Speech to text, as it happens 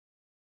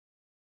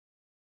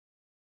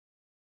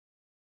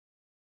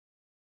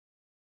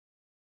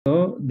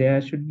So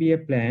there should be a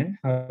plan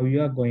how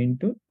you are going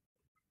to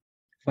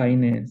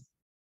finance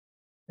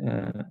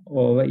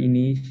over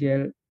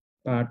initial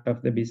part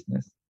of the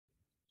business,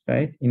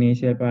 right?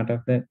 Initial part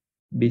of the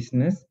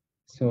business.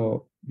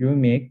 So you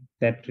make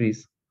that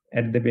risk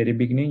at the very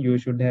beginning. You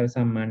should have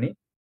some money,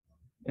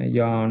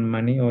 your own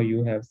money, or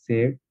you have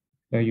saved,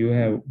 or you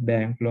have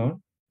bank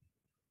loan.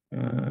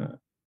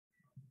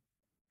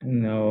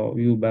 No,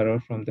 you borrow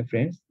from the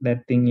friends.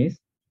 That thing is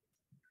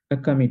a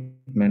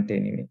commitment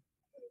anyway.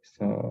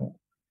 So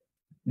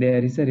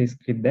there is a risk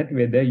with that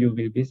whether you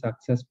will be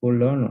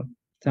successful or not.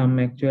 Some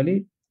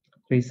actually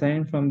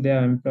resign from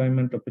their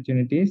employment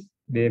opportunities.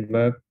 They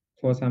work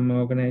for some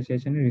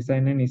organization,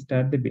 resign and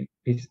start the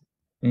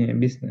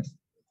business.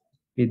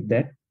 With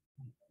that,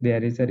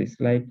 there is a risk.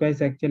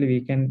 Likewise, actually,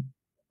 we can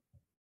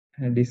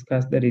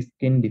discuss the risk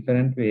in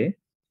different way.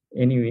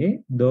 Anyway,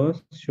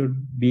 those should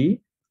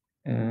be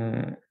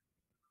uh,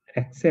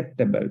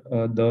 acceptable,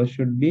 or those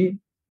should be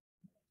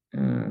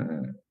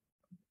uh,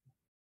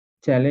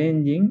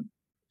 challenging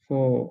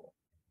for,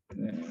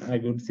 I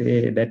would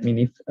say that mean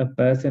if a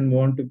person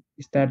want to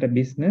start a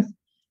business,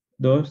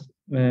 those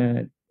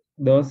uh,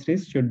 those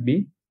risks should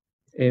be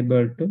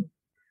able to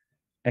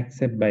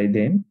accept by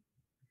them,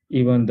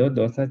 even though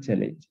those are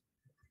challenging,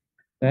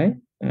 right?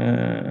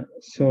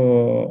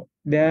 So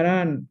there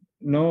are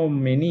no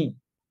many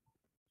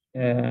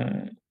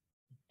uh,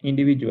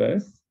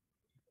 individuals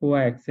who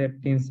are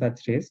accepting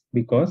such risk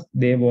because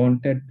they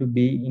wanted to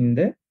be in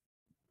the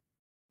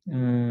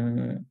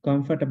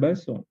comfortable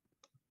zone.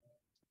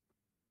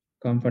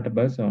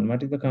 Comfortable zone.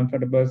 What is the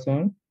comfortable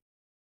zone?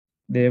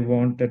 They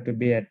wanted to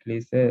be at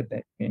least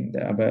that in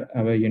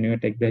our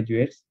Unitech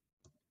graduates.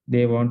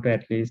 They want to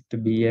at least to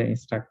be an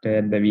instructor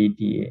at the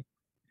VTA,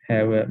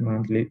 have a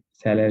monthly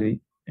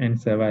salary and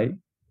survive,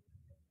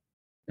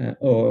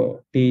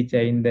 or teacher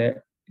in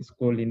the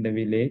school in the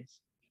village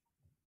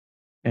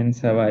and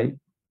survive.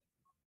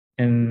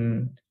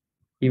 And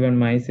even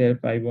myself,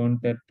 I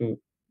wanted to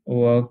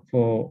work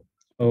for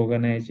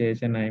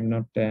organization. I'm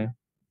not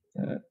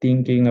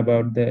thinking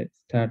about the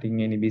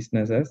starting any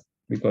businesses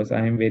because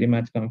I am very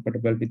much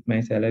comfortable with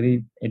my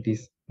salary. It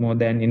is more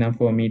than enough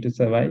for me to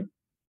survive.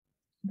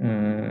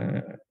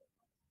 Uh,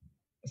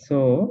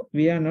 so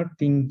we are not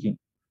thinking,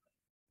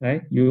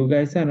 right? You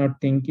guys are not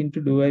thinking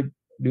to do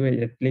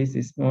at least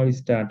a small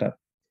startup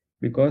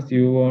because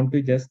you want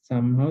to just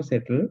somehow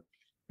settle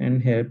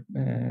and help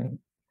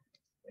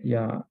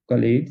your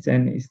colleagues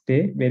and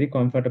stay very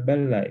comfortable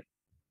life.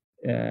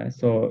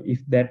 So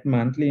if that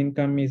monthly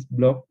income is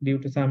blocked due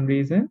to some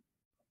reason,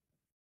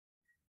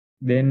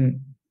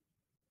 then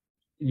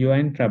you are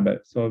in trouble.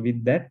 So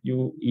with that,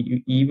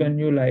 even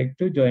you like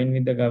to join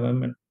with the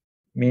government.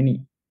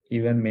 Many,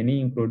 even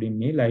many, including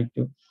me, like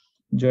to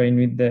join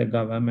with the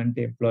government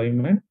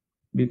employment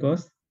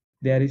because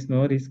there is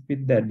no risk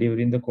with that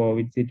during the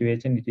COVID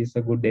situation. It is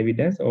a good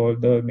evidence.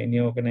 Although many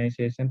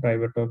organizations,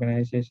 private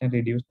organizations,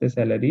 reduced the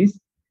salaries,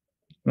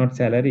 not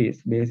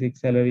salaries, basic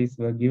salaries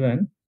were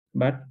given,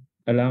 but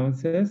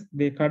allowances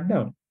they cut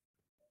down,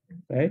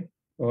 right?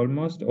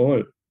 Almost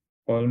all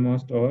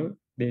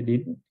they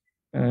did,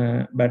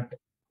 but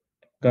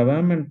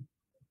government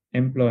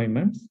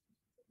employments,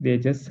 they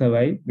just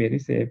survive very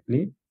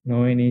safely,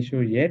 no any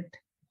issue yet.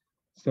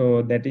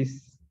 So that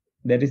is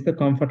the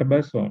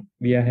comfortable zone.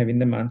 We are having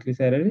the monthly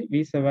salary,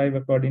 we survive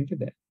according to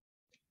that.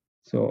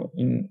 So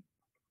in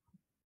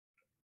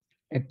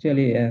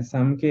actually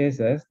some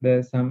cases,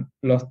 there's some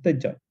lost the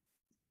job.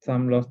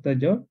 Some lost the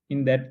job.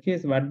 In that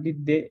case, what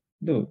did they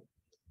do?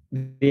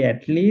 They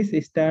at least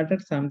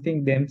started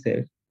something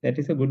themselves. That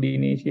is a good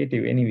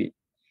initiative anyway.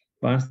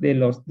 Once they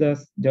lost the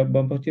job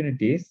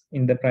opportunities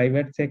in the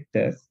private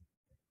sectors,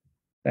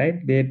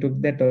 right? They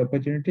took that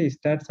opportunity,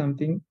 start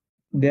something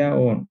their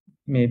own.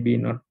 Maybe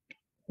not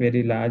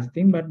very large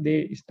thing, but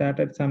they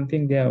started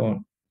something their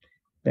own.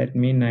 That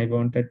means I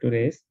wanted to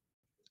raise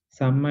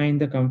some are in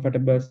the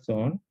comfortable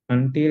zone.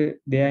 Until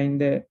they are in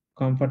the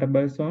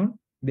comfortable zone,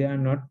 they are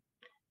not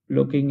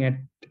looking at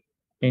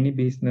any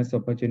business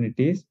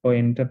opportunities or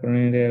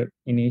entrepreneurial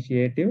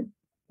initiative.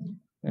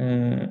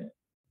 Uh,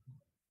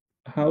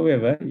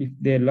 However, if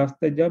they lost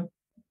the job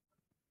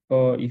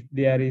or if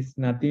there is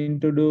nothing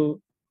to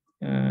do,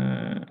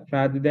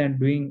 rather than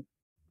doing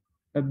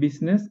a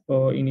business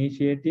or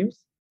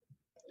initiatives,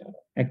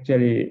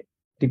 actually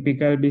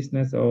typical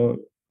business or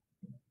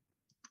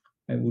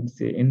I would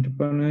say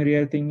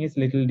entrepreneurial thing is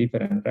little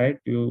different, right?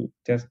 You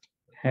just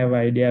have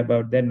idea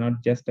about that,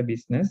 not just a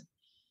business.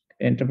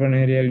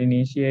 Entrepreneurial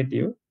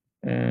initiative,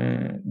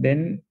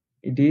 then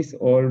it is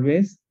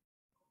always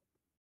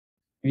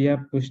we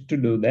are pushed to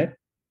do that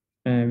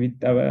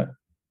with our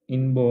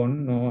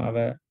inborn, no,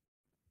 our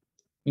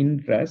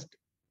interest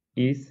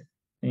is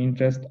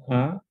interest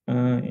are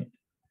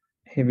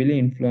heavily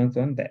influenced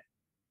on that,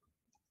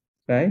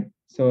 right?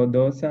 So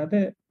those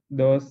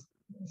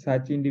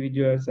such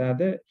individuals are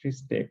the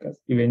risk takers.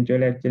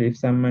 Eventually, actually, if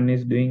someone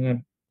is doing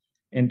a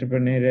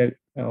entrepreneurial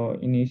or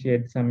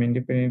initiate some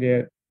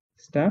entrepreneurial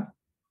stuff,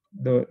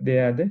 though they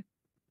are the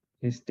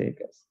risk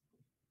takers.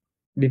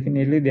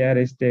 definitely they are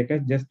risk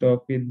takers. Just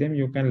talk with them,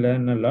 you can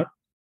learn a lot,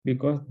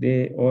 because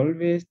they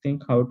always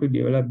think how to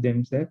develop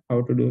themselves,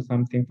 how to do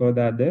something for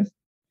the others.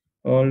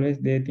 Always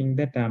they think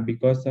that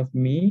because of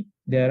me,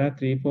 there are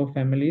 3-4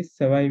 families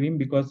surviving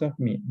because of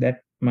me.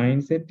 That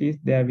mindset is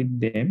there with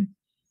them,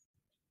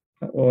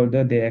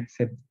 although they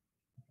accept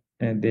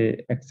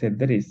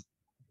the risk.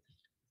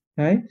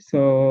 Right?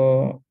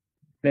 So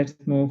let's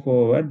move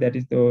forward. That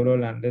is the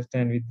overall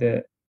understand with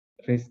the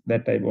risk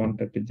that I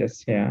wanted to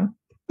just share.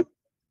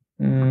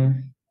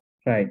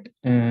 Right.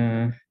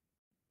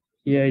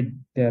 Here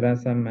there are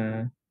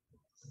some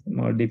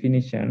small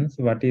definitions.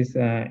 What is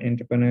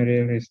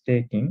entrepreneurial risk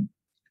taking?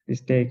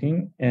 Risk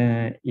taking,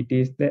 it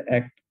is the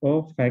act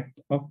or fact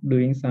of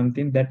doing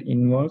something that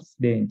involves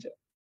danger.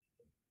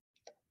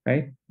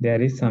 Right?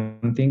 There is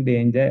something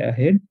danger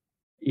ahead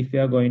if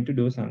you are going to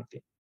do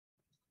something.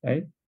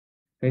 Right?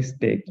 Risk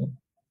taking.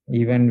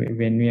 Even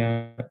when we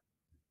are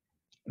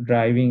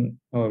driving,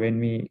 or when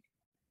we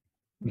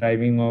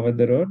driving over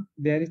the road,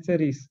 there is a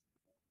risk.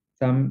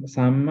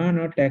 Some are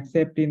not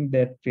accepting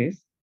that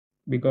risk.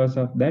 Because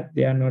of that,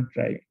 they are not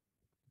driving.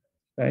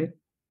 Right?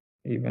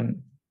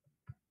 Even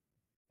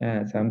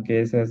some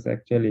cases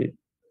actually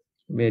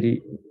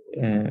very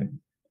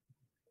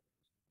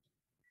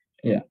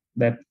yeah,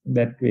 that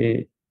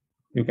way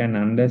you can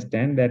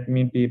understand. That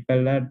means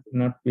people are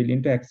not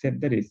willing to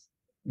accept the risk,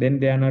 then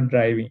they are not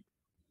driving.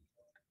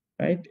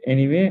 Right?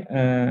 Anyway,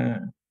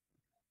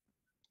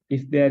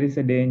 if there is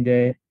a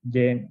danger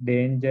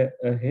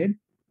ahead,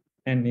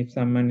 and if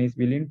someone is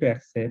willing to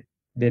accept,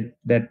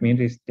 that means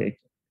risk taking.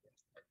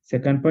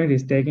 Second point,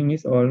 risk taking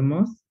is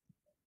almost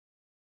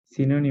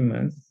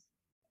synonymous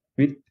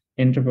with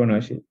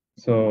entrepreneurship.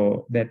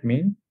 So that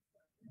means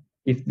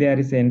if there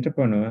is an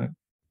entrepreneur,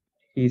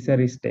 he is a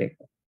risk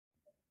taker.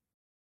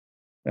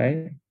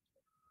 Right?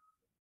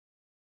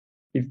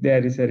 If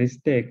there is a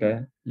risk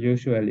taker,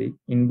 usually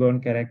inborn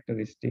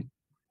characteristic,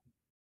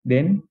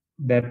 then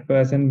that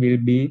person will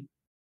be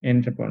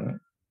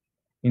entrepreneur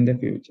in the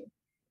future.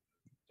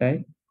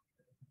 Right?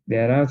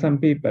 There are some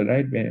people,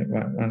 right?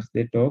 Once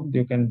they talk,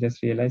 you can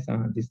just realize,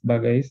 this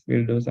bugger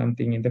will do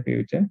something in the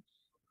future.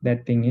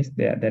 That thing is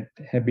there. That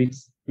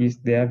habits is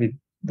there with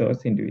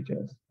those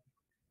individuals.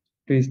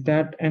 To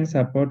start and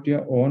support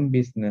your own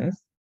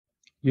business,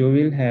 you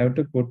will have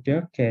to put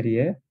your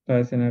career,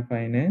 personal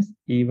finance,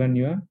 even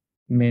your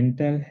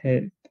mental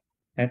health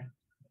at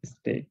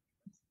stake.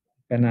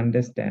 Can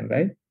understand,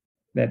 right?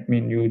 That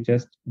means you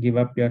just give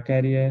up your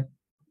career,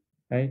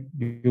 right?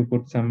 You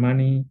put some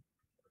money,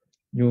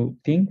 you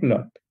think a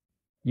lot,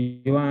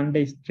 you are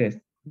under stress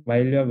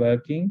while you are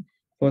working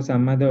for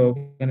some other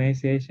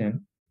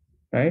organization,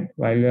 right?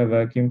 While you are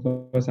working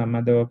for some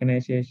other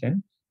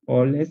organization,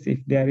 always if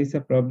there is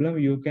a problem,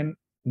 you can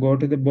go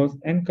to the boss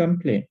and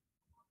complain.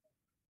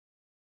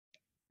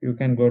 You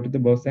can go to the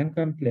boss and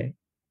complain.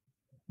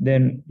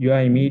 Then your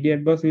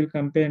immediate boss will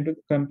complain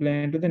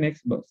to the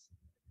next boss.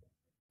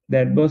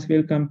 That boss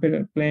will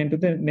complain to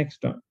the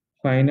next one.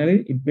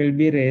 Finally, it will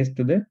be raised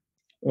to the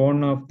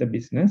owner of the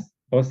business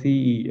or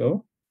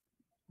CEO.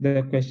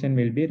 The question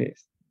will be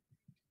raised.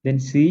 Then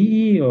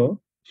CEO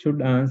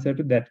should answer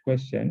to that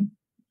question,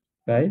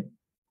 right?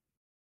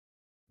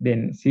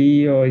 Then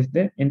CEO is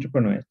the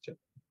entrepreneur.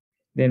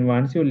 Then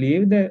once you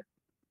leave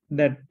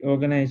that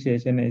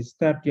organization and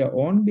start your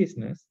own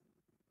business,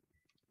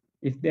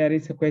 if there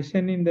is a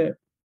question in the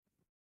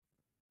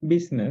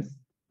business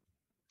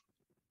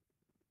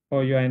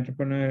or your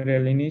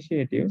entrepreneurial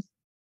initiatives,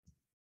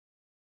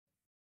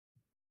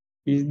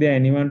 is there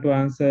anyone to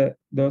answer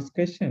those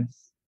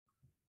questions?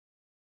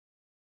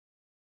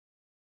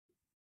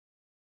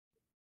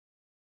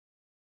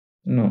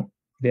 No,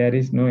 there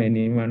is no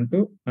anyone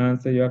to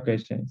answer your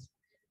questions.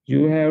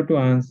 You have to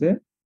answer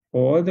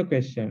all the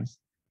questions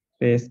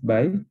raised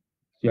by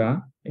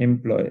your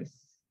employees,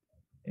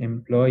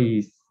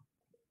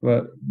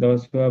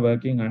 those who are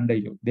working under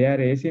you. They are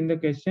raising the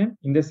question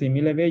in the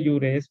similar way you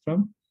raise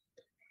from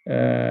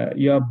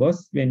your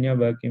boss when you're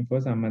working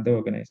for some other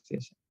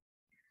organization,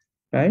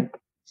 right?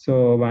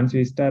 So once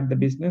we start the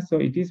business, so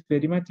it is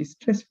very much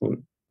stressful.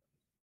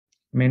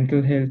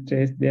 Mental health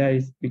stress there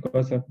is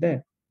because of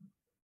that,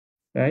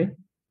 right?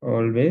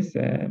 Always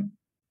it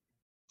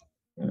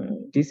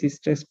is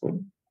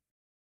stressful.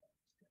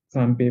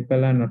 Some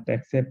people are not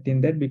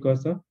accepting that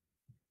because of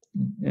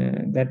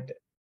that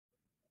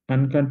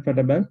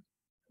uncomfortable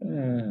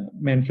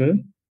mental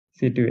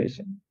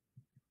situation.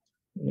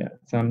 Yeah,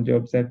 some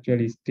jobs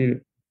actually still,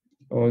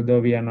 although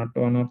we are not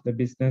owner of the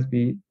business,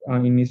 we are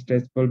in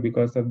stressful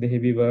because of the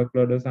heavy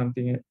workload or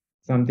something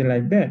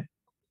like that.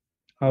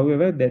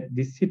 However, that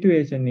this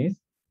situation is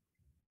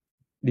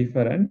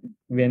different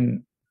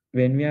when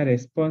we are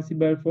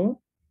responsible for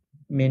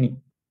many.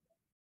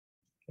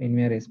 When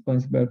we are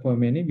responsible for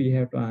many, we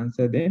have to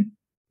answer them.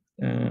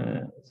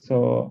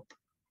 So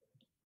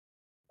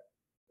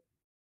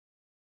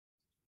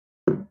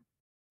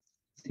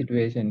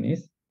situation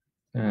is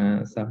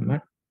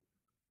somewhat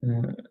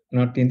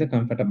not in the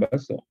comfortable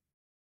zone.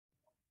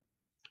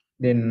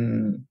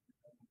 Then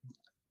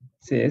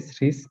says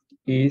risk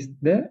is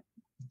the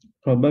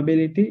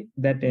probability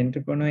that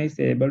entrepreneur is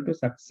able to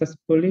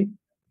successfully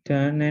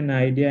turn an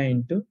idea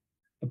into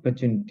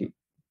opportunity.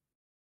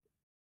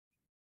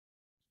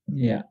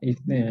 Yeah, if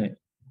the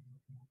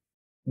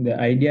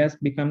ideas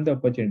become the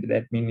opportunity,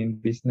 that means in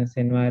business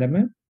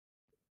environment,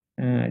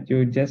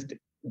 you just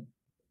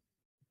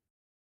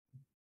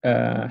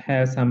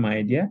have some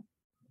idea,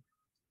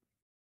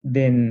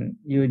 then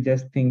you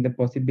just think the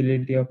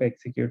possibility of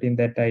executing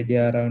that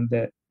idea around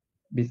the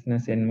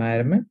business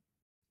environment,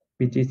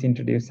 which is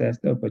introduced as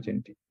the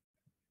opportunity.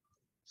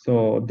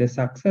 So the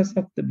success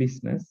of the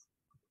business,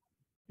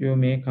 you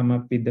may come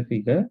up with the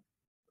figure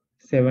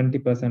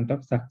 70%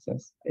 of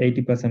success,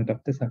 80% of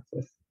the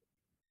success,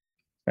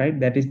 right?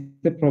 That is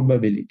the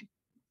probability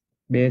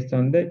based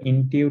on the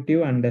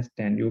intuitive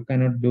understand. You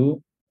cannot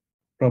do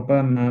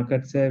proper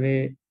market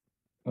survey,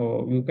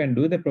 or you can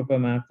do the proper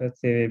market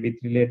survey with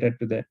related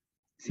to the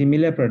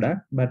similar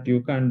product, but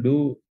you can't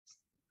do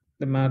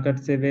the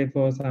market survey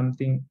for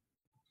something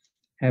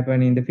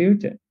happen in the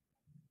future.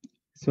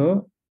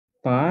 So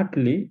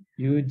partly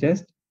you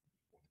just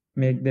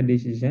make the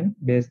decision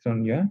based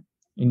on your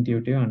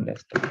intuitive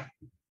understanding,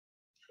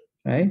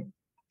 right?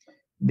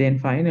 Then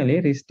finally,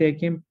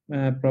 risk-taking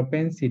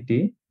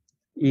propensity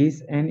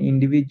is an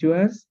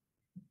individual's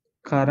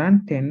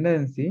current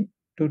tendency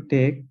to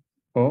take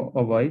or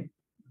avoid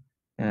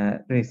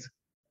risk.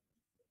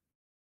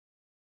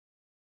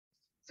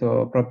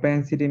 So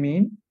propensity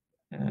means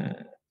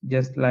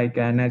just like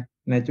a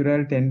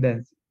natural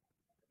tendency,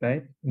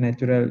 right?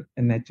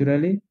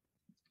 Naturally,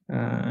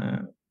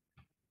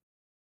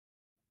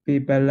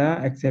 people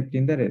are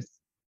accepting the risk.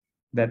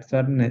 That's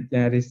what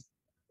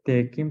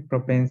risk-taking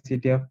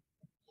propensity of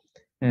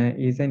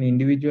is an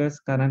individual's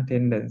current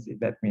tendency.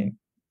 That means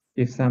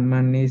if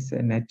someone is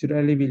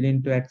naturally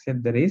willing to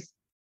accept the risk,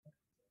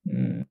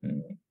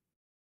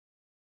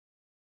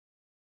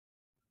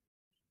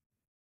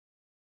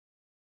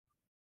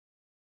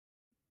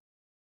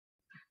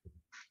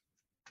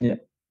 yeah,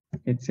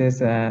 it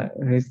says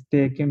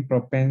risk-taking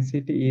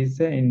propensity is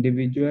an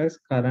individual's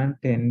current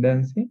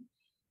tendency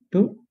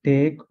to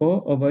take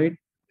or avoid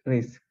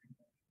risk.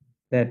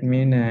 That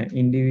means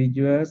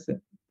individuals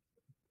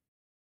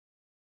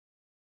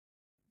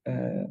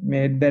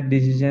made that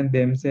decision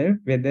themselves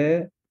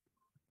whether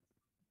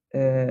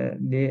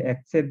they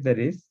accept the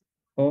risk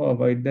or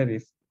avoid the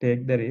risk,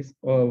 take the risk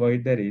or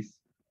avoid the risk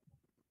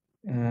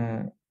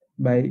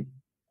by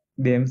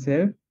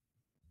themselves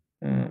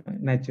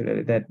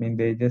naturally. That means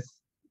they just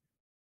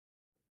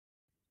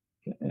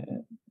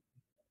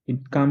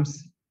it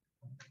comes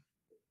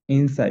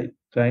inside,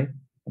 right?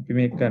 If you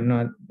make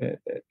a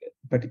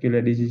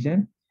particular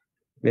decision,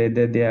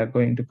 whether they are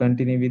going to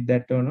continue with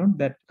that or not,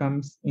 that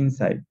comes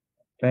inside,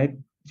 right?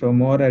 So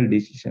moral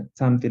decision,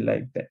 something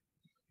like that,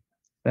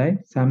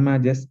 right? Some are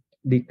just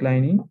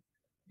declining.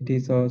 It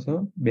is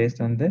also based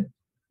on the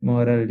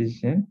moral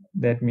decision.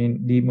 That means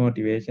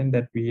demotivation,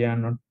 that we are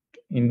not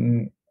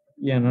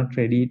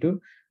ready to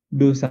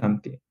do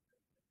something.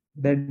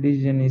 That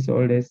decision is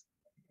always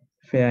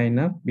fair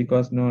enough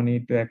because no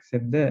need to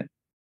accept the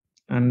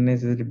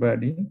unnecessary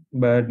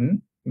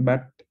burden.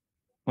 But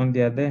on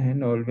the other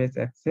hand, always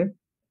accept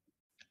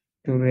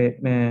to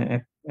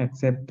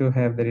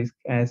have the risk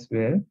as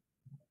well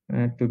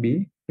to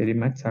be very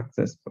much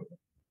successful.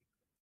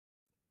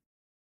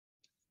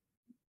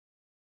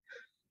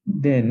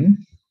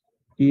 Then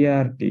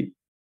ERT.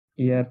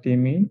 ERT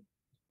means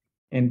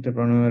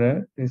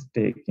entrepreneurial risk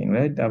taking,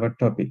 right? Our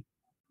topic.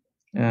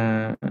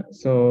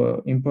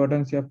 So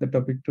importance of the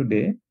topic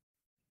today,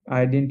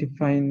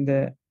 identifying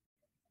the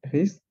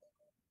risk,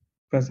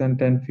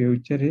 present and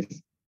future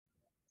risk,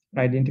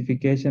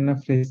 identification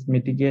of risk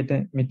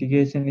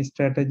mitigation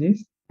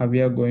strategies, how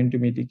we are going to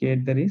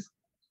mitigate the risk.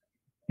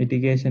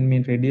 Mitigation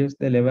means reduce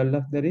the level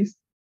of the risk.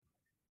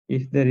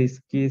 If the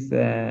risk is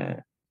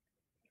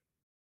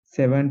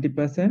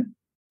 70%,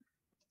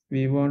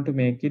 we want to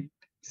make it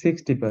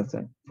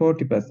 60%,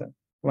 40%.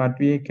 What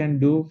we can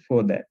do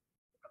for that,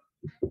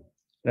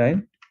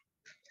 right?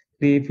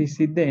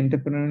 Revisit the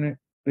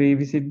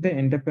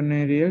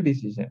entrepreneurial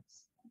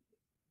decisions.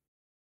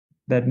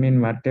 That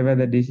means whatever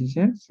the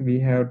decisions, we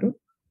have to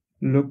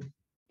look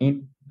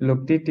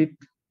at it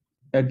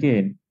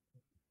again.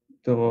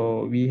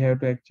 So we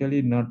have to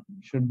actually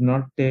should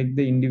not take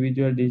the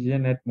individual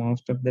decision at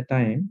most of the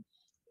time.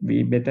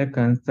 We better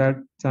consult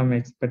some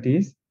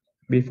expertise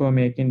before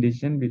making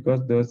decision,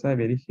 because those are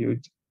very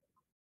huge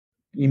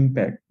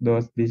impact.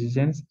 Those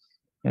decisions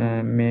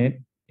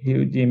made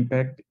huge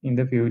impact in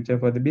the future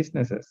for the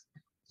businesses.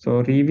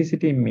 So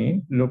revisiting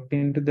means looked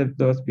into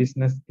those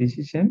business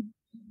decisions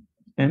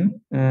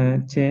and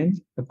change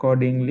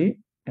accordingly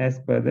as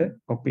per the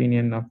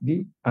opinion of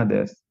the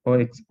others or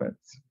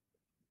experts.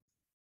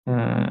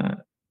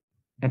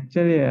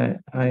 Actually,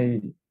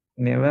 I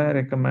never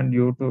recommend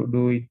you to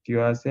do it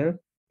yourself,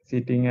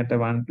 sitting at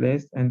one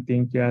place and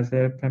think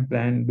yourself and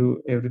plan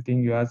do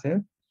everything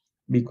yourself,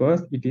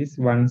 because it is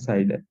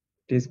one-sided.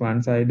 It is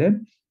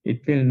one-sided.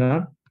 It will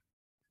not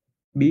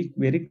be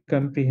very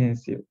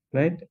comprehensive,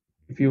 right?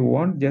 If you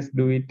want, just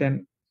do it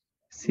and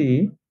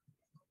see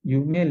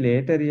you may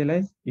later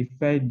realize if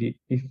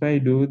I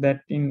do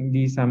that in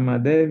the some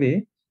other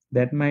way,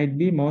 that might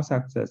be more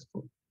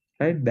successful,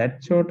 right?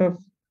 That sort of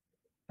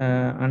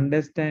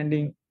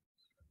understanding,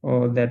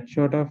 or that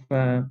sort of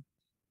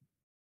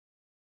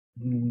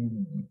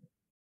mm,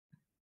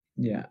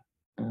 yeah,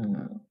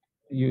 uh,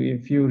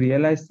 if you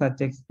realize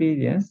such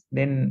experience,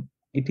 then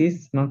it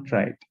is not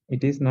right.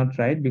 It is not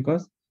right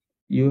because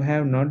you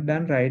have not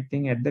done right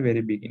thing at the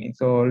very beginning.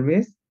 So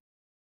always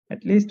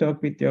at least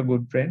talk with your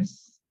good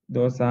friends.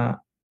 Those are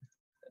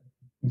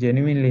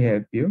genuinely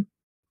help you,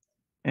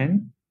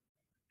 and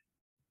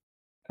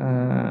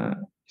uh,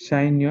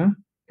 shine your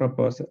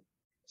proposal,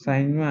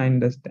 shine your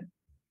understand,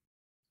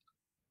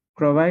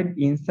 provide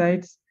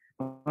insights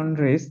on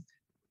risk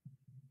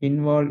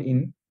involved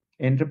in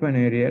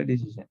entrepreneurial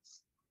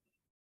decisions,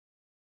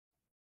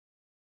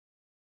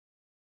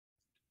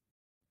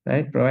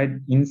 right?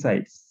 Provide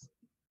insights.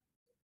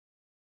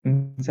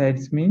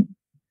 Insights mean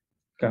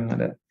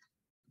Kannada.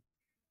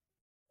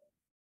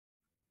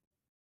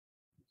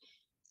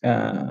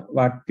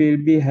 What will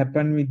be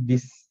happen with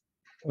this,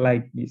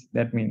 like this?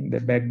 That means the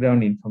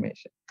background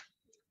information.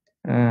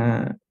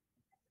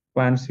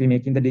 Once we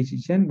making the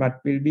decision, what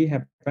will be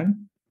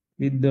happen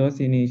with those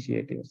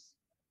initiatives,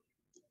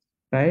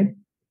 right?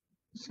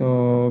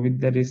 So with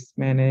the risk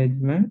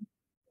management,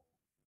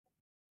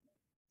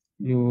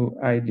 you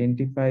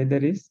identify the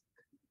risk,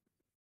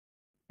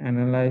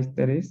 analyze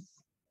the risk,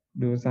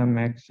 do some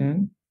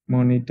action,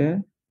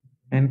 monitor,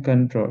 and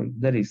control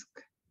the risk.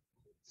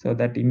 So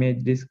that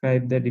image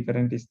describes the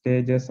different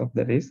stages of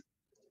the risk.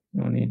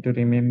 No need to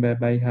remember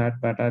by heart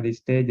what are the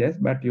stages,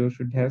 but you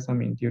should have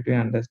some intuitive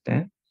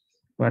understand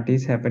what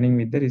is happening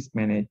with the risk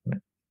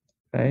management,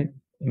 right?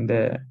 In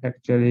the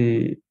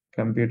actually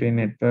computer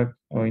network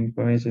or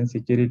information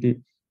security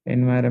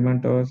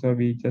environment also,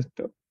 we just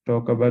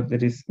talk about the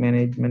risk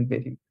management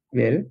very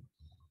well,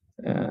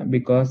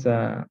 because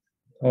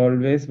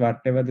always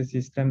whatever the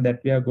system that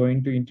we are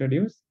going to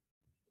introduce,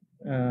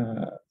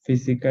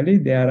 physically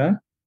there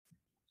are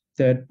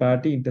third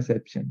party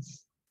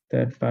interceptions.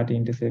 So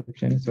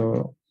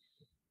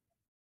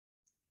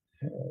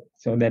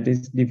that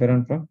is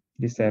different from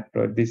this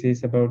approach. This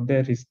is about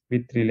the risk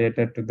with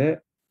related to the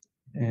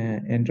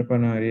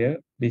entrepreneurial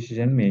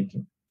decision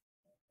making,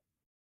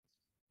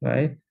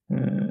 right?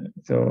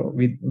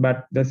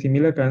 But the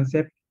similar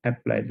concept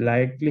applied.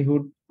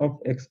 Likelihood of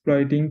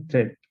exploiting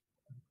threat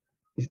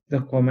is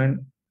the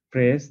common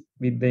phrase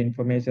with the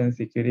information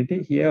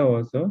security. Here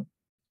also,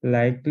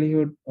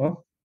 likelihood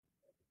of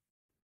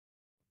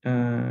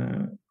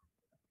uh,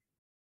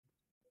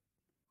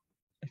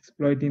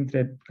 exploiting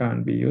threat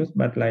can't be used,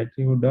 but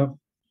likelihood of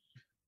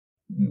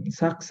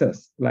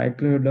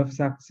likelihood of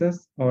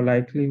success or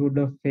likelihood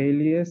of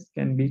failures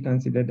can be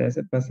considered as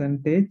a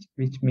percentage,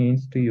 which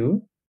means to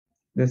you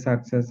the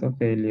success or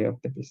failure of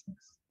the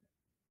business,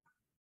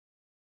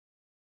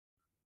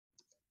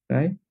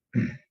 right?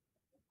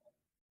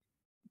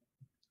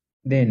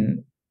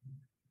 Then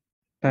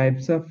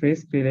types of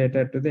risk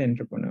related to the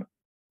entrepreneur.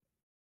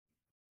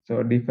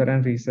 So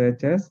different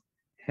researchers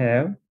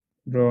have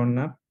drawn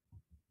up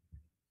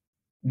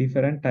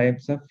different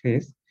types of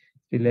risk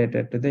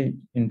related to the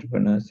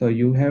entrepreneur. So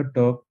you have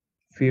talked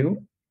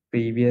few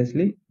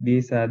previously.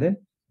 These are the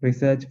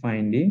research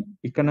finding.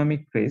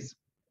 Economic risk,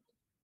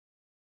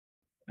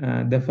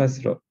 the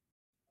first row,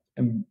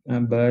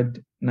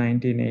 Bird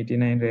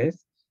 1989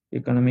 race.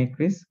 Economic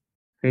risk,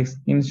 risk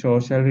in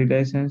social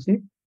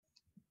relationship,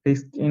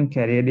 risk in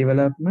career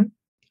development,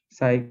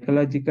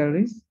 psychological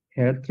risk,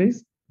 health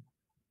risk.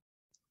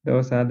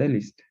 Those are the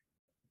list.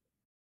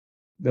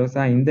 Those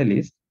are in the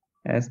list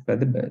as per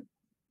the Bird.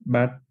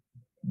 But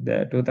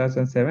the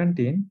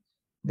 2017,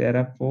 there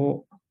are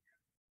four,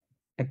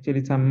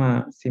 actually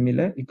some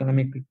similar.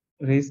 Economic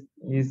risk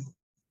is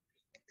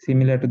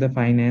similar to the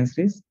finance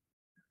risk.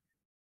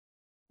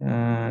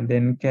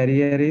 Then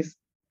career risk,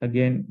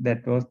 again,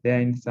 that was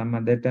there in some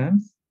other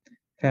terms.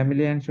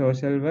 Family and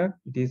social work,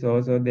 it is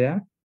also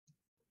there.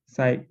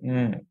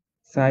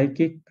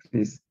 Psychic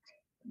risk,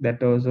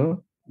 that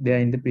also there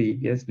in the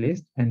previous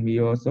list, and we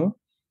also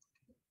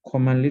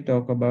commonly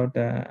talk about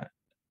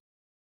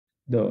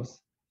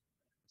those.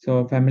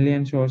 So family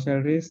and social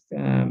risk,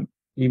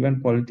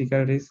 even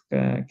political risk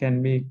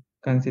can be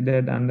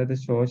considered under the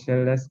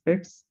social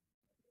aspects.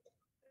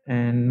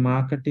 And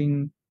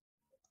marketing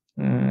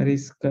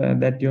risk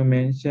that you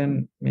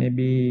mentioned,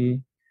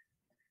 maybe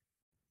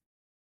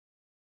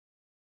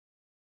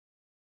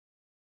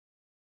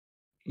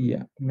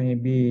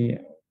maybe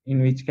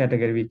in which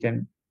category we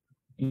can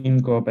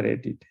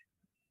incorporate it.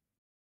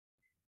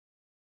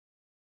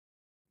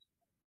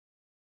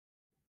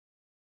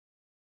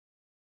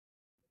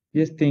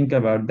 Just think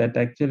about that.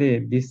 Actually,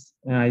 this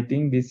I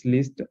think this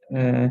list,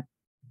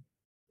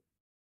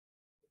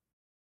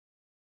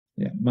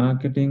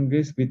 marketing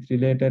risk with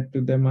related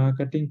to the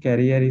marketing,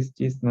 career risk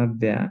is not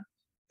there,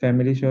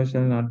 family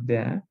social not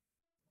there,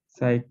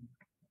 psych,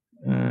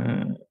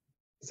 uh,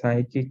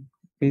 psychic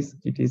risk,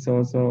 it is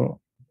also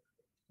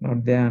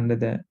not there under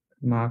the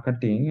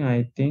marketing,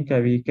 I think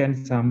we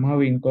can somehow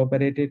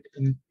incorporate it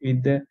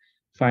with the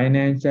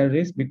financial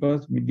risk,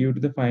 because due to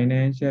the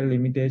financial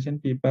limitation,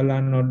 people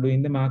are not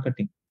doing the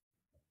marketing.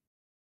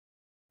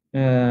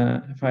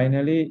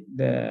 Finally,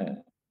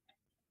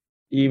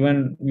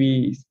 even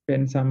we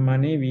spend some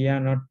money, we are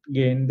not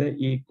gain the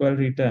equal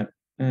return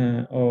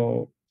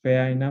or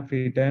fair enough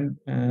return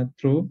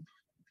through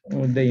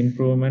the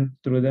improvement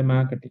through the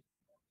marketing,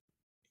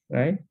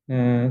 right?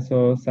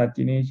 So such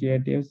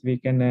initiatives we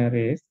can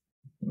raise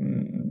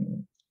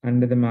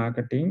under the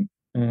marketing,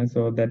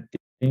 so that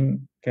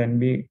thing can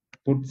be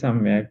put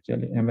somewhere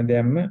actually.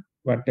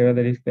 Whatever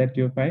the risk that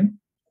you find,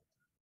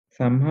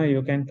 somehow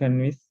you can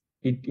convince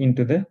it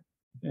into the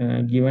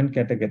given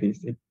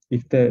categories.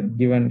 If the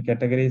given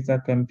categories are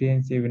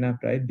comprehensive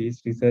enough, right?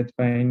 These research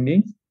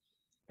findings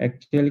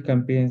actually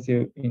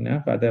comprehensive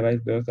enough,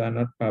 otherwise those are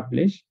not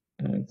published.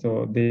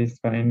 So these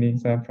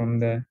findings are from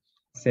the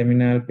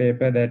seminal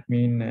paper. That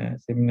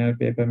seminal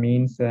paper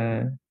means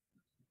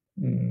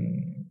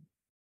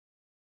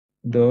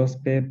those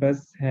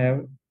papers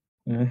have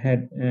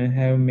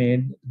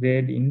made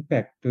great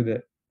impact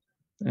to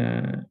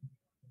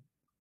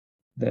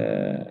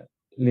the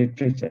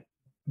literature.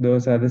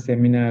 Those are the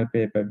seminal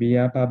paper. We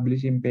are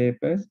publishing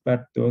papers,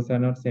 but those are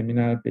not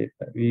seminal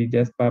paper. We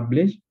just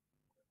publish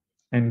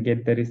and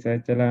get the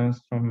research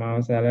allowance from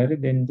our salary,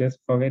 then just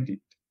forget it.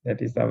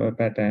 That is our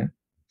pattern,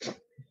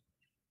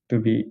 to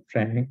be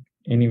frank.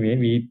 Anyway,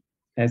 we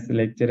as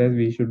lecturers,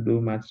 we should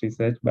do much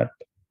research, but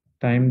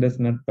time does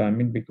not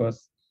permit,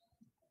 because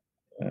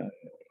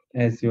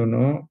as you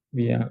know,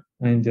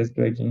 I'm just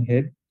working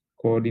head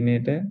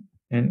coordinator,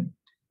 and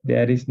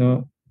there is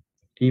no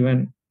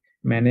even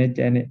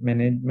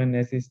management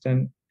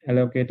assistant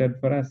allocated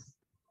for us.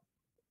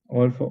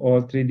 For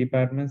all three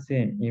departments,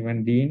 same.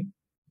 Even dean,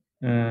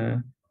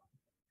 there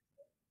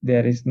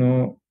is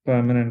no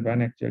permanent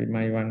one. Actually,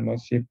 my one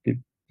was shift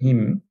with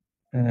him.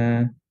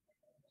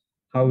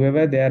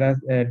 However, there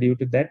are due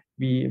to that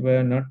we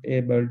were not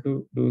able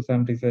to do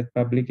some research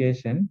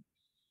publication.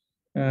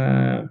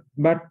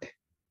 But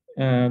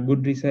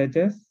good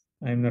researchers,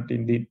 I'm not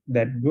in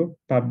that group,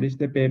 publish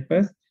the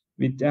papers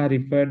which are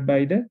referred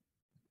by the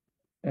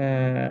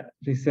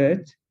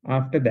research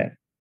after that.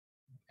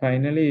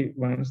 Finally,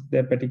 once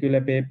the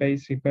particular paper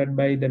is referred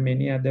by the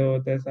many other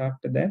authors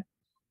after that,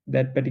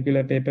 that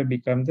particular paper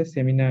becomes a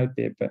seminal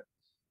paper.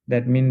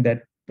 That means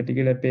that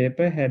particular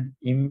paper had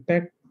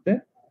impact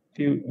the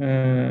few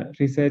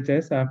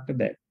researchers after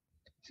that.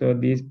 So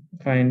these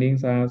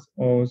findings are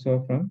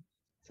also from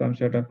some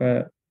sort of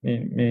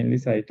mainly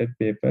cited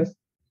papers.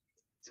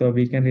 So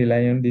we can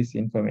rely on this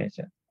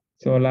information.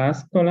 So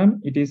last column,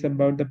 it is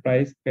about the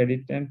price,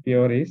 credit, and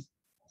pure risk.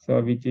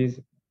 So which is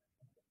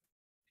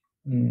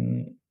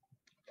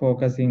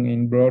focusing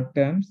in broad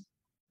terms,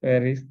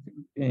 risk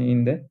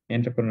in the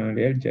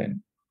entrepreneurial journey.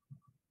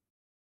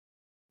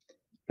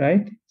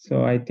 Right?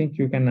 So I think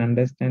you can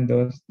understand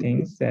those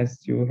things,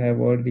 as you have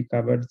already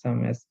covered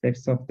some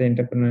aspects of the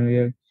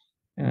entrepreneurial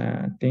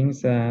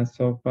things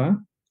so far.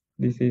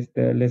 This is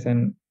the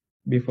lesson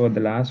before the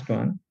last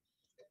one.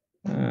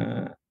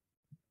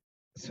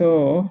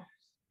 So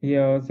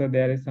here also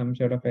there is some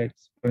sort of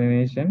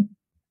explanation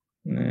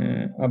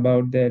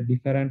about the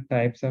different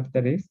types of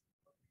the risk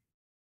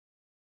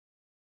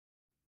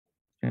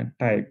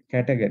type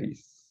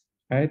categories,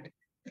 right?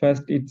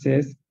 First it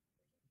says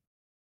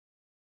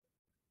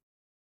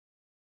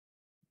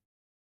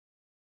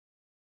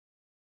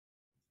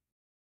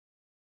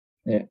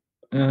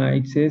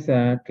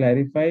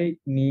clarify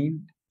need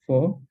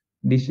for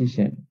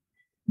decision,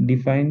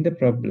 define the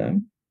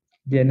problem,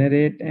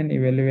 generate and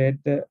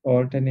evaluate the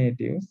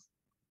alternatives,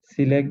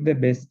 select the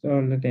best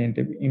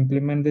alternative,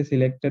 implement the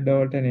selected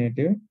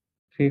alternative,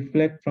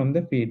 reflect from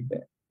the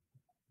feedback.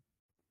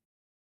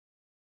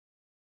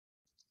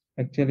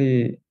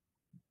 Actually,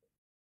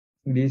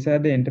 these are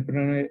the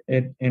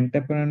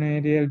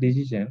entrepreneurial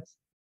decisions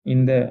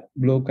in the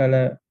blue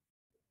color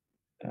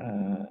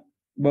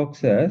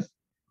boxes.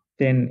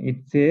 Then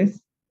it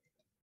says,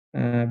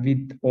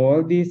 with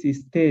all these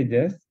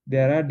stages,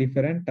 there are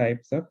different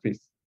types of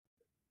risk.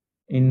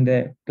 In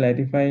the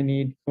clarify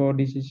need for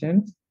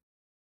decisions,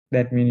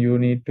 that means you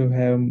need to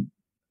have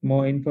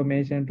more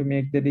information to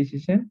make the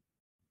decision.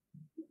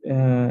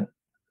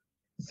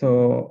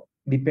 So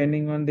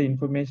depending on the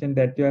information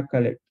that you are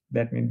collect,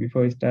 that means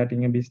before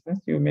starting a business,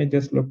 you may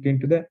just look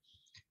into the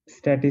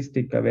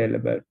statistic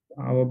available.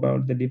 How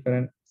about the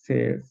different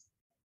sales,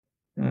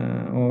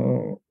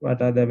 or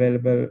what are the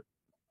available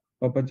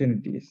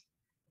opportunities?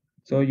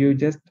 So you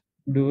just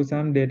do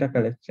some data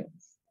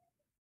collections,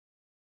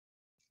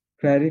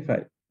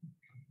 clarify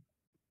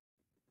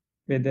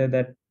whether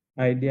that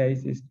idea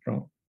is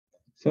strong.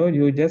 So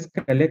you just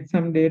collect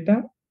some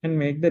data and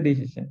make the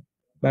decision,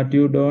 but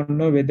you don't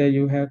know whether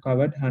you have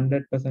covered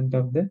 100%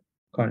 of the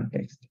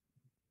context.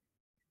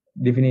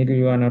 Definitely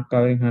you are not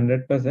covering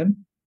 100%,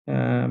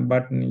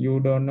 but you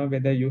don't know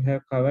whether you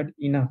have covered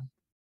enough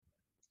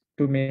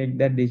to make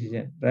that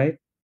decision, right?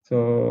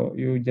 So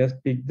you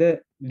just pick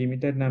the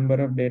limited number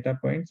of data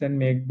points and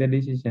make the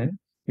decision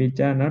which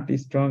are not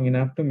strong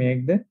enough to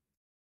make the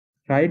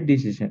right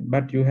decision,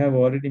 but you have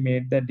already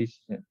made that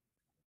decision.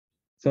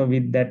 So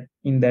with that,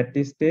 in that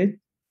stage,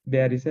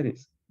 there is a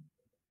risk.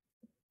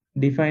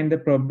 Define the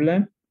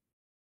problem,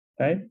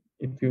 right?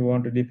 If you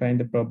want to define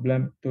the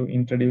problem to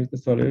introduce the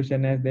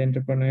solution as the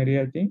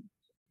entrepreneurial thing,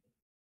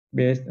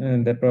 based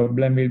the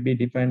problem will be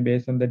defined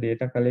based on the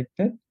data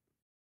collected.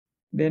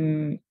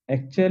 Then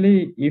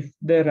actually, if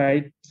the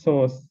right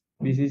source,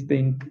 this is the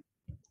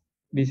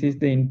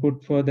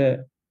input for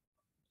the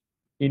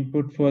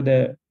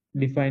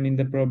defining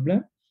the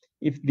problem.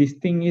 If this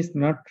thing is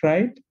not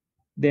right,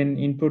 then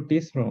input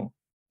is wrong.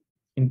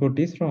 Input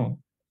is wrong.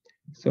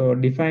 So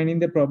defining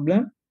the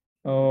problem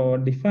or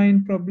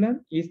defined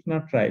problem is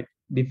not right.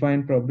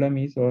 Defined problem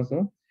is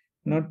also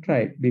not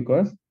right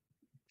because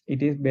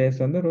it is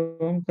based on the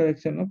wrong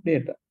collection of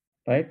data,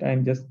 right?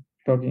 I'm just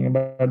talking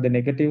about the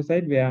negative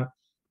side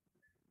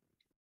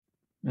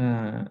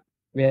uh,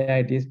 where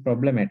it is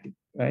problematic,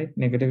 right?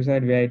 Negative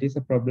side where it is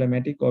a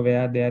problematic or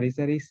where there is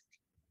a risk,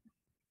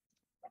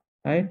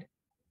 right?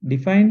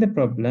 Define the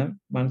problem.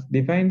 Once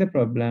define the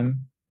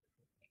problem,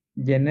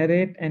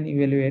 generate and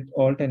evaluate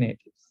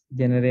alternatives.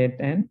 Generate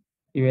and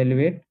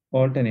evaluate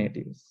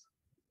alternatives,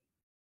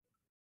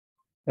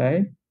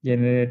 right?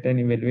 Generate and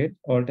evaluate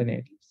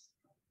alternatives.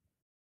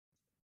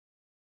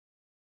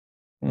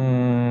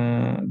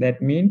 That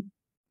means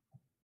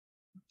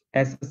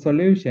as a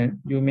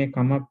solution, you may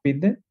come up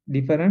with the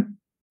different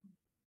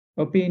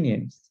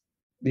opinions,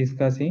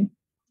 discussing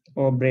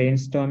or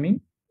brainstorming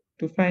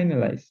to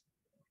finalize.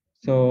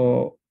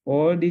 So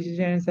all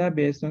decisions are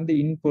based on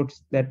the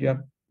inputs that you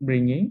are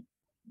bringing,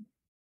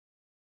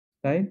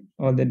 right?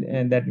 All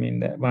that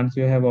means that once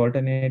you have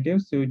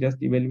alternatives, you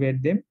just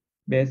evaluate them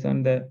based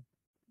on the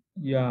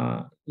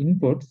your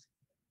inputs.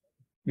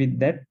 With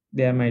that,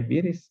 there might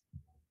be risk.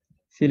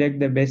 Select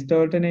the best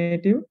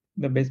alternative,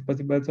 the best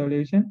possible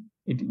solution.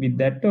 With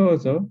that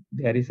also,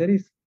 there is a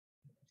risk.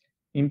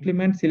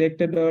 Implement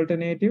selected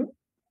alternative.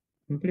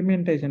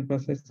 Implementation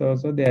process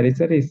also, there is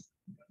a risk.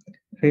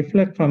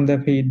 Reflect from the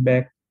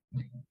feedback.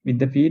 With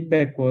the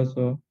feedback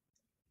also,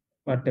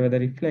 whatever the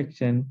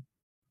reflection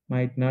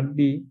might not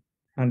be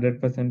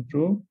 100%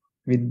 true.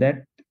 With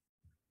that,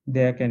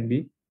 there can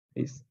be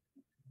risk.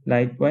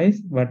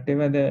 Likewise,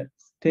 whatever the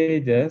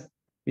stages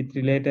with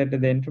related to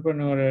the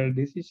entrepreneurial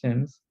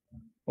decisions,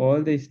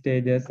 all the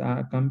stages are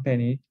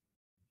accompanied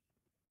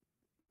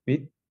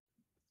with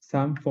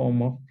some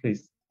form of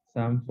risk.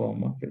 Some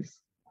form of risk.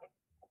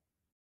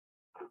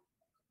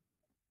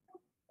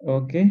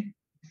 Okay,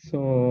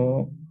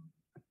 so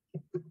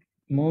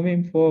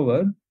moving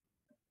forward,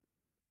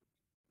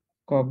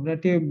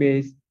 cognitive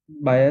based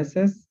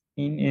biases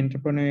in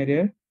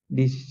entrepreneurial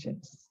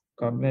decisions.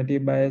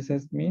 Cognitive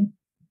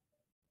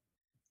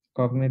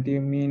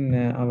mean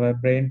our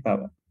brain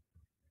power.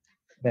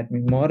 That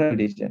means moral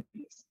decision.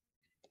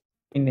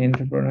 In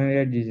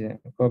entrepreneurial decision,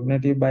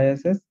 cognitive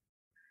biases,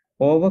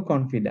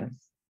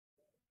 overconfidence.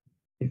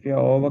 If you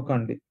are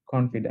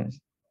overconfident,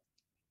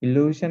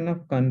 illusion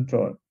of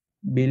control,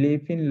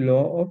 belief in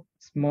law of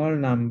small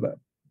number.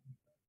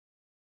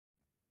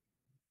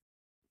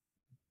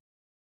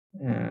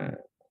 Uh,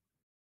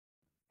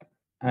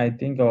 I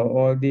think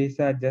all these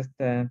are just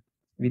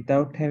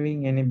without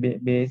having any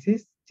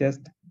basis,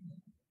 just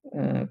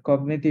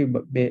cognitive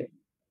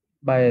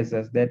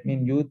biases. That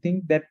means you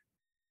think that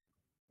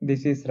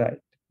this is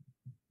right.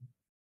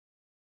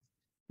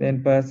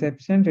 Then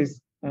perception,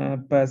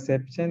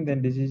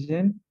 then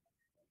decision,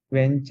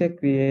 venture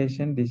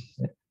creation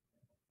decision.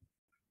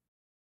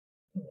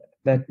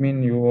 That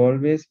means you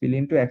always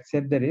willing to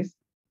accept the risk.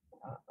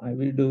 I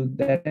will do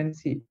that and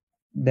see.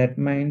 That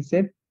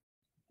mindset,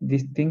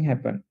 this thing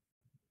happen.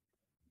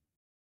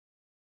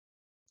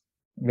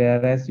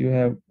 Whereas you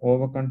have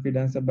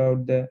overconfidence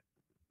about the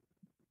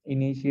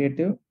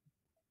initiative.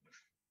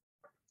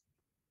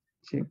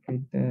 Check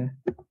with the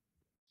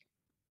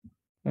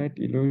right.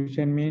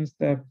 Illusion means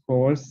the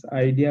false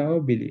idea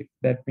or belief.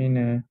 That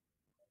means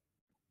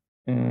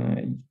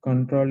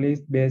control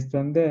is based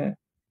on the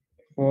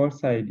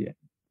false idea.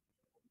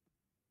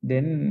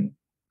 Then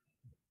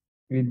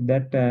with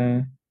that,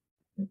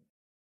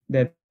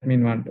 that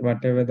means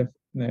whatever the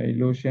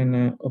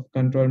illusion of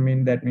control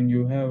mean, that means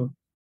you have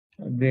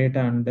a greater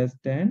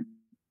understand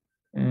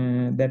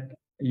that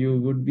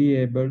you would be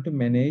able to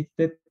manage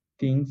the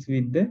things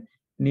with the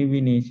new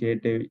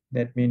initiative.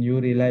 That means you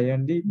rely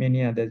on the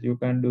many others. You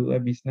can't do a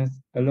business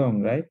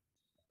alone, right?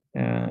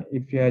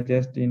 If you are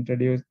just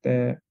introduce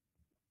the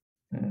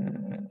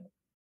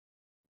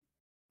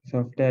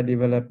software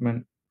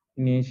development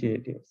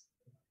initiatives,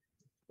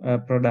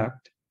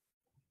 product,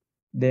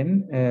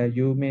 then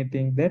you may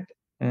think that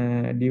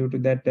due to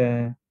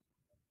that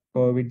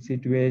COVID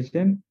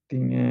situation,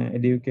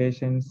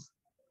 educations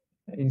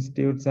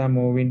institutes are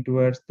moving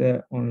towards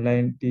the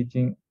online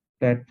teaching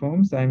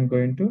platforms. I'm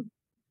going to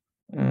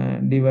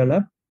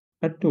develop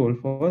a tool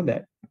for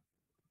that.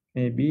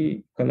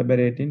 Maybe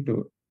collaborating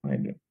tool. I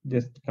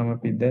just come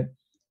up with the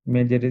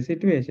major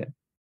situation.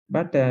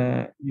 But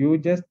you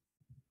just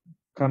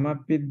come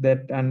up with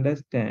that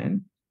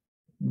understand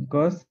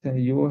because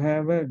you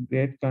have a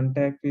great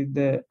contact with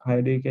the higher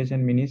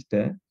education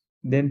minister.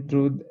 Then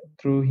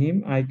through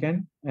him, I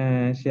can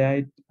share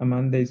it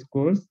among the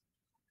schools.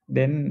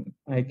 Then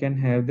I can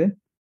have the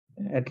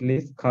at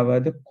least cover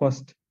the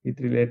cost with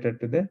related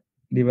to the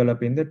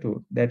developing the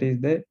tool. That is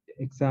the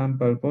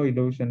example for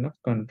illusion of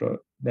control.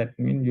 That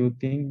means you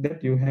think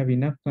that you have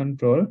enough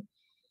control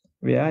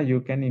where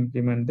you can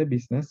implement the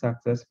business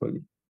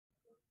successfully.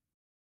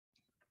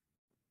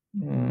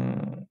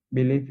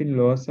 Belief in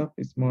laws of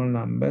small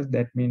numbers.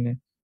 That means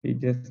we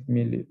just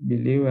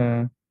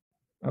believe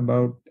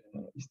about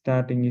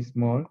starting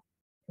small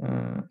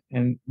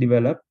and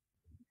develop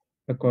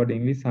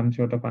accordingly. Some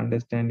sort of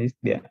understanding is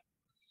there.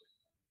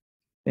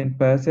 Then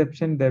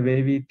perception, the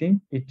way we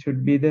think, it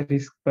should be the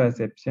risk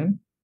perception.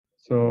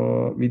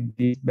 So with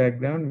this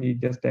background, we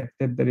just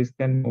accept the risk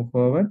and move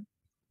forward.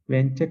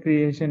 Venture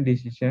creation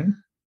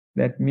decision,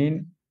 that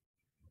means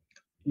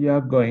you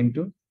are going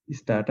to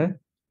start a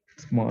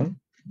small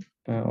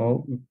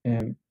or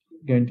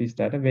going to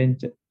start a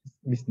venture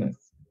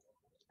business,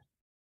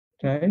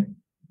 right?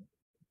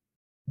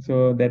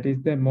 So that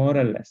is the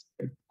moral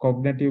aspect,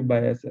 cognitive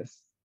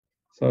biases.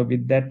 So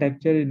with that,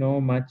 actually,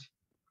 no much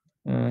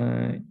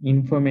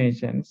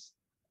informations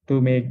to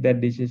make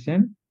that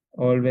decision.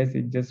 Always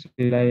it just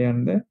rely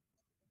on the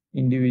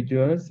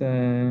individuals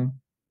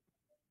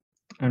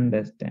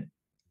understand,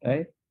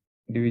 right?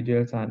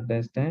 Individuals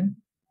understand.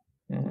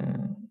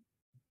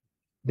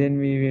 Then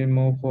we will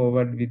move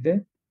forward with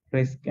the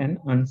risk and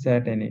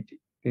uncertainty.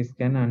 Risk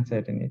and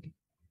uncertainty.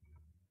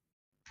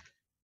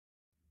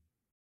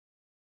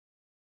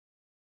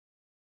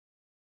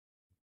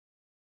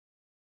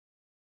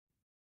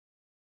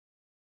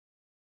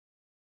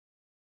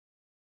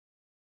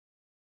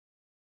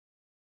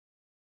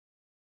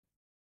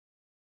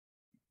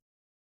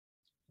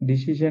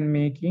 Decision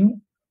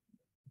making,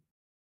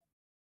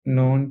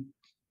 known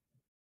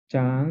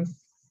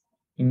chance,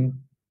 in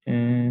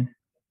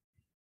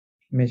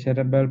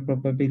measurable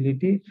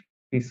probability,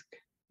 risk.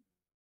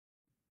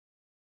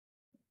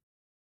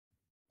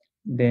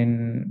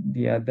 Then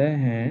the other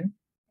hand,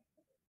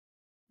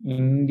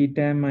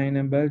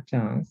 indeterminable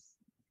chance,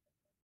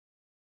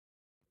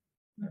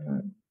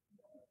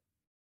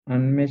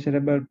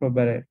 unmeasurable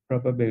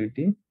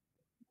probability,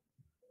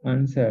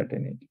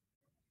 uncertainty.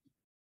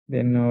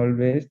 Then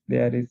always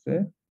there is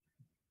a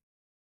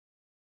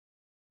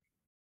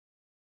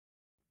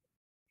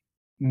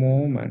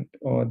movement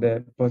or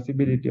the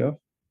possibility of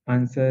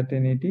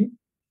uncertainty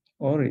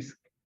or risk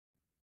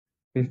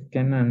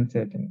and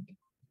uncertainty,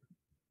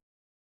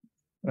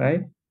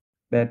 right?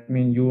 That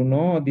means you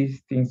know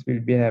these things will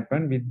be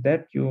happen. With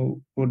that,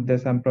 you put the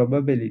some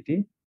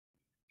probability,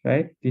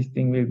 right? This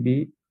thing will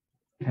be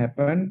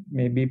happen.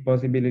 Maybe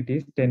possibility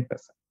is 10%,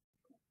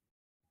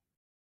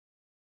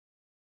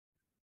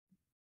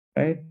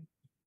 right?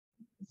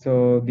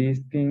 So these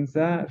things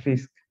are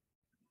risk.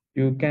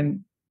 You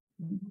can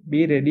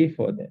be ready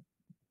for that.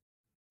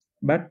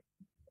 But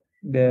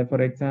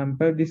for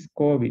example, this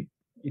COVID,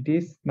 it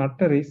is not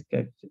a risk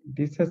actually.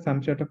 It is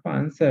some sort of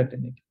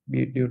uncertainty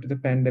due to the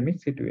pandemic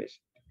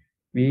situation.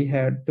 We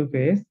had to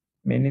face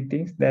many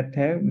things that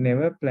have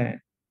never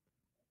planned.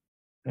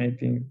 I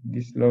think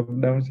this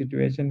lockdown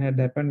situation had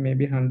happened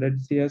maybe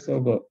hundreds years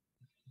ago.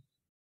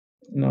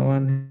 No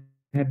one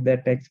had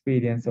that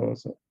experience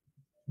also.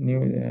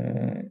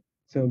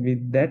 So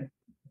with that,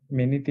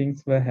 many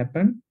things were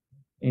happen,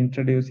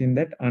 introducing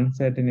that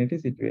uncertainty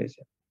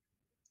situation.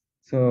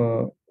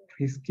 So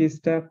risky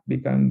stuff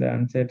become the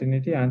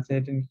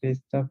uncertainty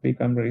stuff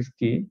become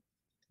risky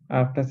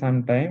after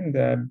some time.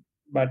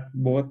 But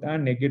both are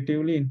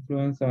negatively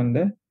influence on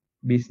the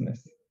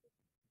business,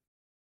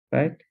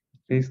 right?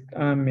 Risk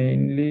are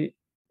mainly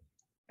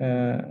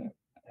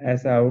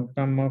as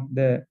outcome of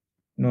the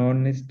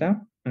known stuff.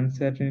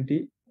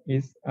 Uncertainty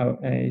is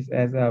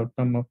as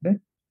outcome of the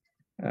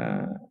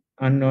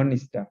unknown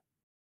stuff,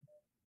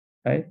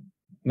 right?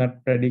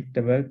 Not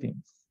predictable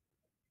things.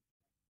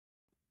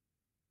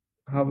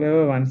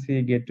 However, once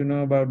we get to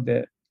know about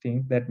the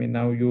things, that means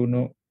now you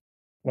know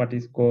what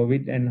is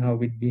COVID and how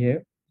it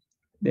behave,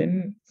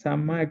 then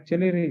some are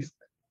actually risk.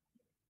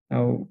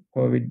 Now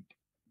COVID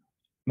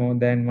more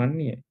than 1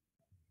 year.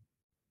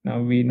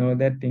 Now we know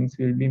that things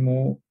will be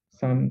more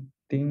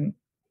something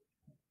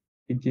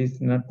which is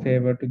not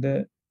favor to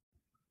the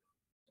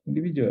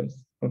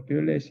individuals,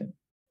 population.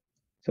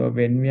 So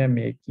when we are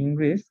making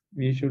risk,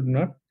 we should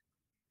not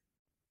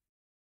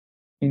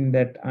in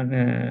that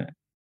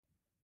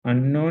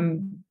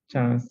unknown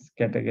chance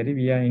category.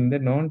 We are in the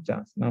known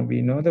chance. Now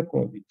we know the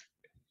COVID.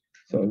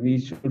 So we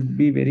should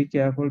be very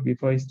careful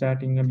before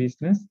starting a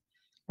business,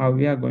 how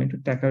we are going to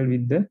tackle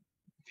with the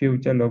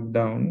future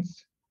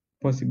lockdowns,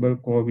 possible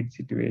COVID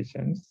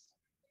situations,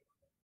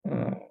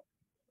 uh,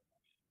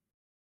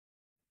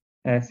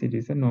 as it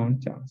is a known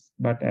chance.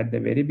 But at the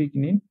very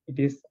beginning, it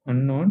is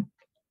unknown.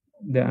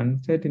 The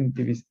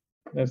uncertainty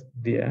was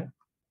there,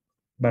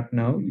 but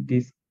now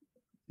it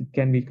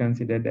can be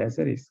considered as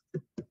a risk,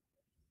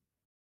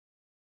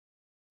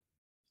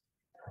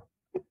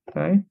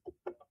 right?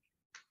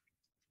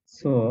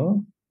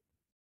 So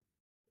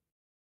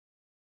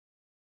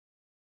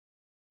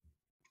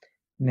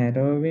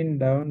narrowing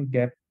down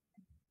gap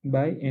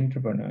by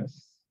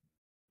entrepreneurs.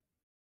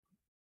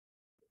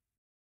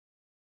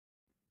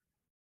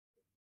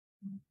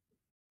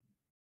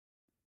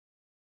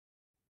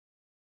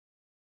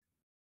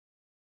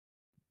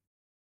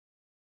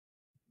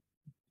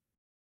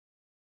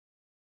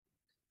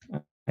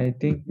 I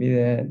think we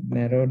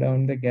narrow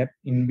down the gap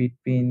in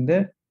between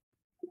the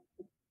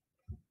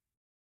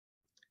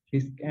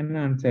risk and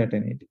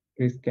uncertainty.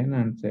 Risk and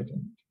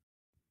uncertainty.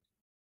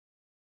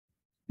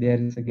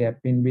 There is a gap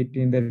in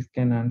between the risk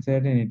and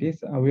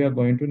uncertainties. We are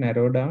going to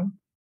narrow down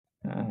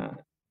uh,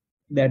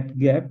 that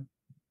gap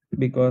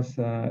because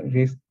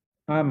risks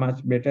are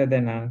much better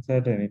than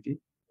uncertainty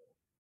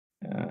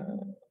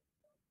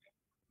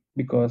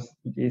because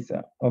it is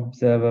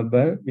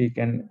observable. We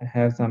can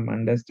have some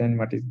understand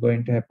what is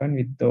going to happen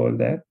with all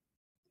that.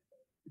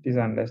 It is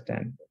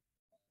understand.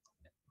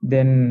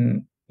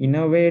 Then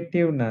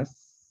innovativeness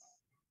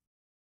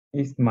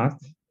is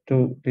must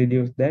to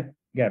reduce that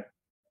gap.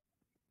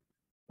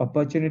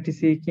 Opportunity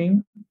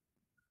seeking,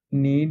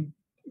 need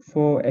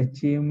for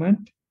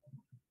achievement,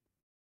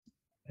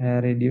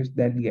 reduce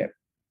that gap,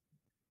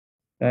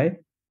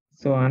 right?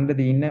 So under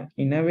the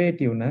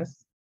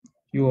innovativeness,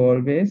 you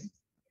always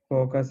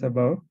focus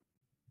about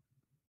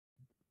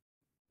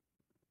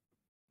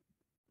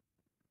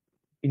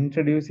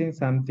introducing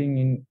something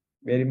in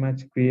very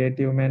much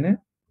creative manner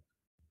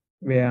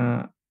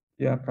where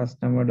your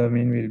customer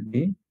domain will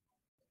be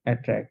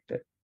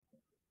attracted.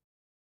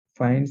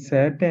 Find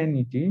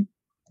certainty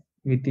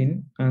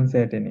within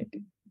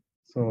uncertainty.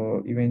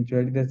 So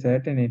eventually the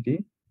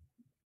certainty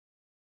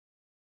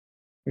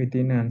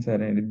within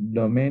uncertainty.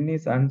 Domain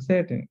is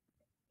uncertain.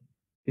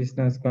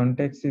 Business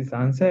context is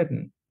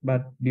uncertain.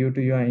 But due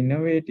to your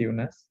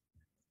innovativeness,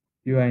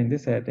 you are in the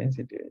certain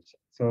situation.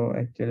 So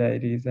actually I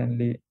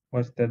recently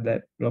watched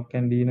that Block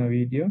and Dino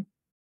video.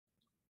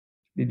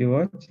 Did you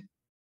watch?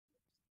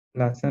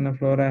 Lassana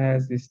Flora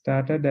has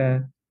started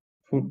a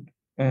food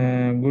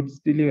goods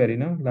delivery,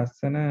 no?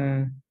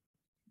 Lassana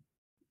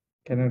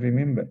cannot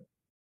remember.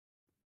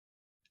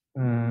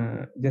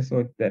 Just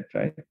watch that,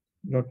 right?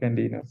 Block and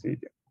Dino's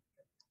video.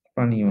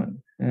 Funny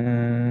one.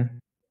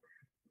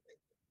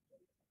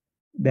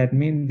 That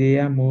means they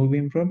are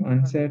moving from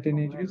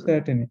uncertainty to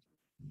certainty.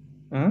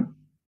 Huh?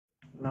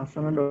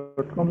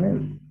 Lasana.com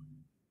name.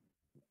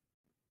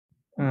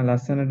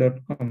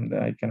 Lassana.com,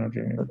 I cannot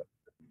remember.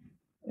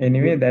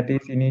 Anyway, that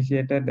is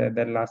initiated,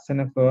 the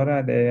Lassana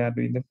Flora, they are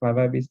doing the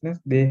flower business.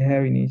 They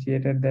have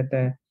initiated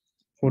that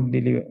food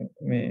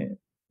delivering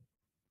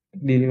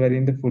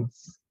the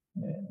foods,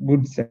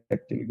 goods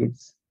actually,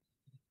 goods.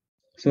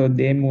 So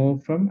they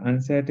move from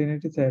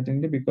uncertainty to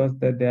certainty because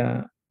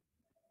their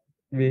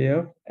way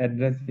of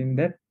addressing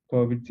that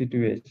COVID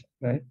situation,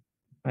 right?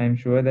 I'm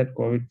sure that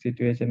COVID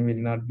situation will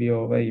not be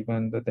over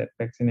even though that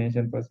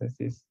vaccination process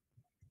is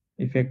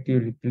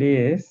effectively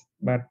placed,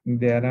 but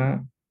there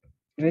are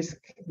risk.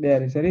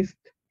 There is a risk.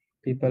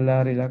 People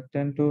are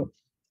reluctant to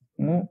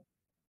move.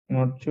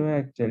 Not sure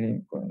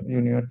actually.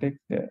 Unitech.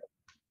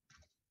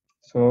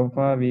 So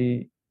far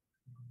we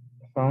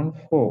found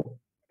 4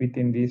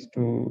 within these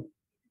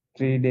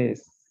 3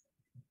 days.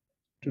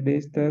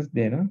 Today's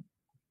Thursday, no?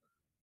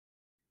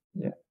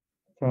 Yeah.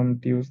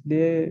 From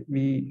Tuesday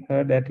we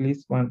heard at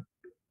least 1.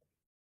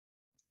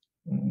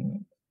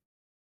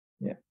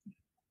 Yeah.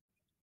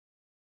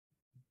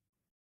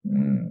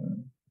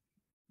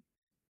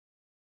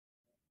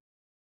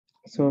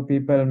 So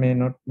people may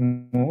not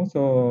move.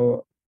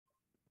 So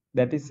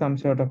that is some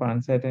sort of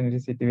uncertainty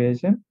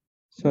situation.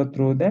 So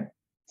through that,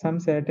 some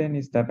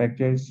certain stuff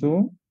actually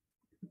Zoom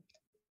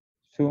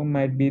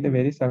might be the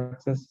very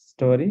success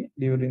story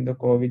during the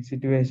COVID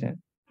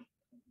situation.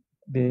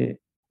 They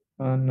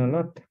earn a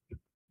lot.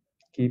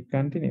 Keep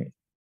continuing.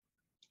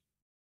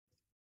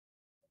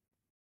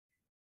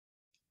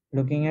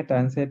 Looking at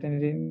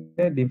uncertainty in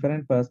a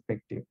different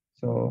perspective.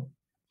 So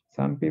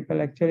some people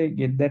actually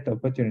get that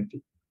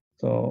opportunity.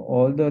 So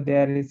although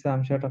there is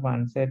some sort of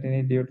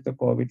uncertainty due to the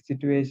COVID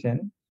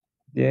situation,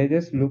 they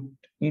just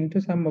looked into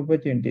some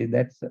opportunities.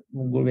 That's a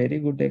very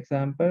good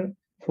example.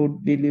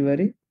 Food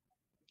delivery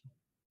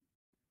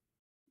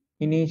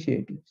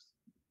initiatives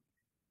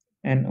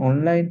and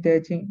online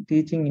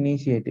teaching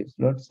initiatives.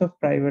 Lots of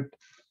private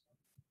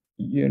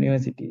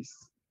universities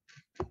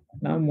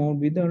now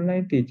moved with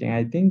online teaching.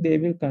 I think they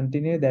will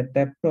continue that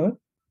approach,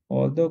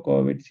 although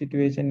COVID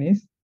situation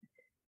is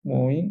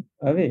moving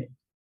away.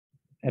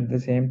 At the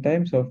same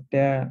time,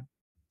 software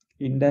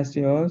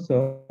industry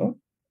also,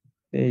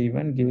 they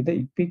even give the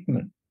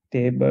equipment,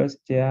 tables,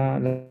 chair,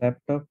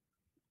 laptop,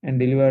 and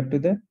deliver to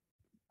the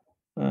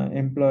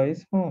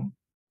employees' home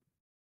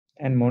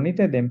and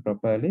monitor them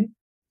properly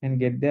and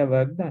get their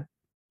work done.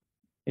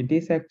 It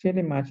is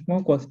actually much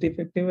more cost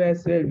effective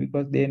as well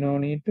because they no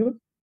need to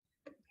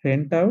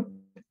rent out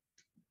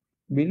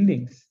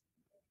buildings,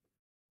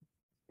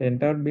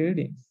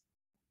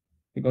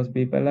 because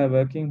people are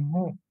working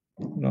home.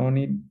 No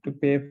need to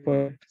pay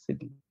for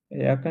electricity,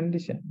 air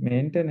condition,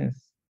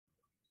 maintenance.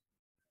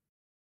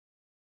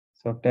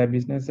 Software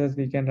businesses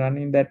we can run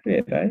in that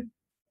way, right?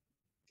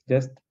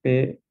 Just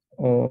pay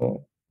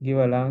or give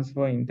allowance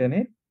for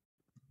internet.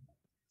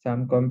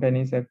 Some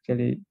companies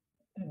actually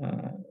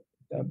uh,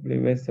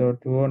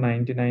 WSO2 or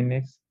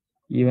 99X,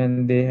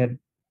 even they had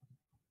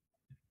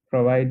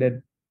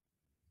provided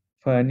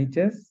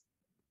furnitures,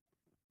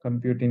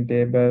 computing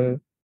table,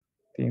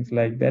 things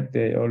like that.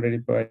 They already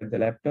provide the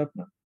laptop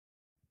now.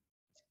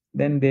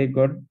 Then they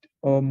got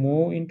or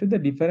move into the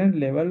different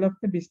level of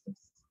the business,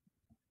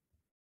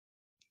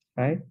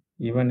 right?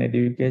 Even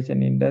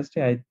education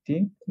industry, I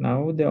think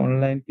now the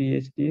online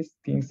PhDs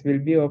things will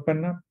be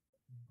open up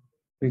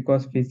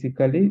because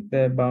physically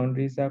the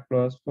boundaries are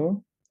closed for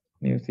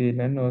New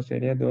Zealand,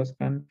 Australia, those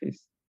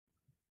countries.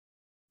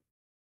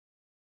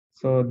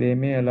 So they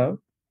may allow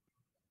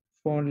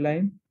for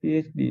online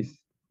PhDs,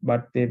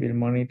 but they will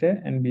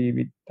monitor and be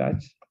with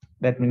touch.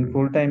 That means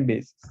full-time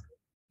basis.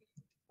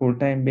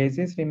 Full-time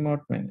basis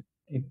remote manner.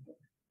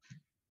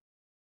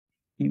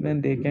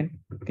 Even they can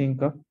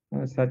think of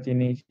such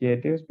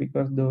initiatives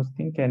because those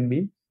things can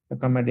be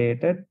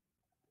accommodated.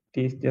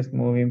 It is just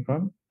moving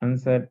from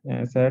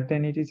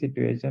uncertainty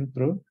situation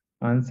through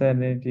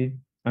uncertainty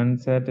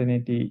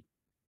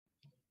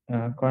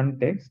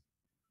context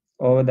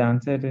over the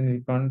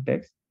uncertainty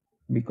context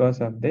because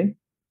of the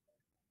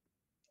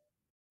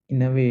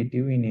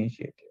innovative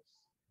initiatives.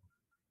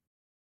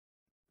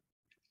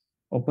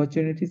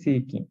 Opportunity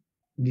seeking,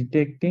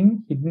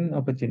 detecting hidden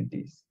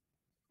opportunities.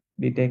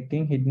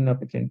 Detecting hidden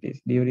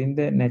opportunities during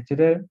the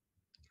natural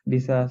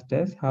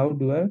disasters. How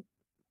dual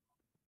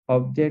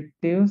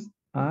objectives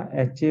are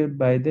achieved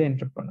by the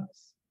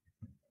entrepreneurs?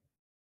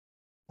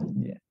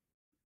 Yeah,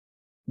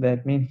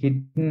 that means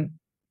hidden.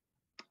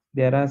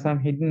 There are some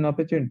hidden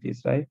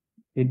opportunities, right?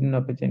 Hidden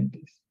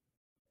opportunities.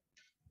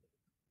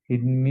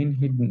 Hidden mean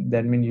hidden.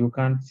 That means you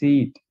can't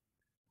see it.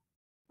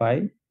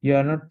 Why? You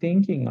are not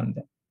thinking on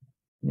that.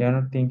 You are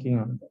not thinking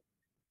on that.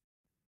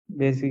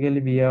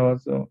 Basically, I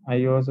also a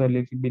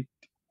little bit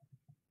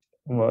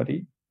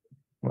worried.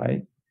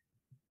 Why?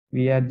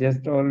 We are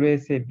just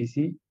always say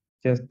busy,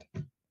 just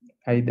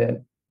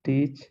either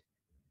teach,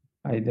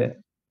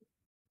 either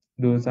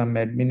do some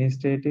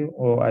administrative,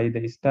 or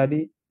either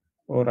study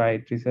or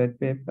write research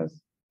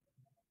papers,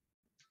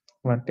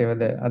 whatever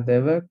the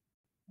other work.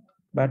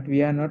 But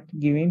we are not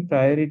giving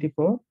priority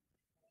for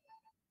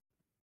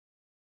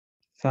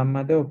some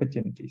other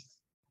opportunities,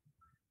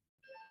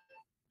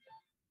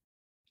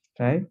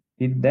 right?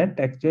 With that,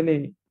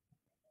 actually,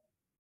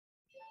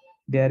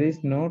 there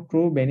is no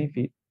true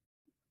benefit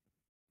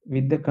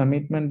with the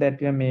commitment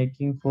that we are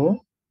making for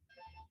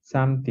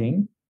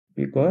something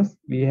because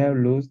we have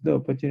lost the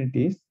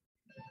opportunities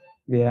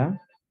where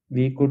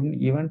we couldn't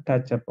even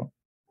touch upon.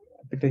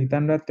 අපිට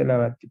හිතන්නවත්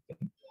වෙලාවක්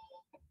තිබෙන්නේ.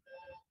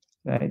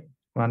 Right?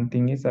 One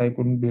thing is I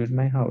couldn't build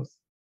my house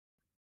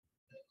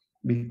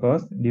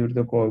because due to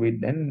the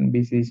COVID and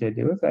busy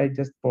schedules, I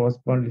just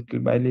postponed little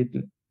by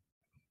little.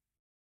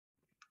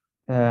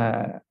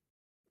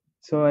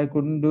 So I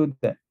couldn't do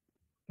that.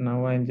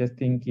 Now I'm just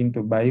thinking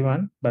to buy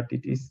one, but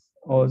it is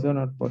also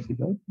not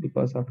possible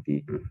because of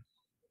the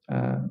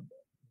uh,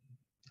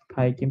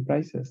 hiking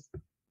prices.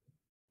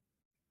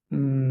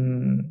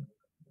 It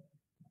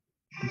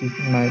is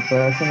my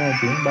personal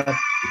thing, but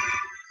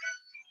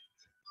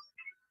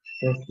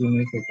just give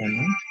me a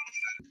second.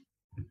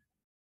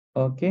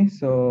 Okay,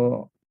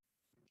 so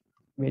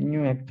when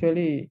you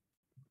actually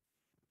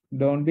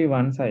don't be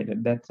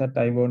one-sided, that's what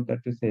I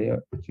wanted to say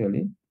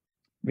actually.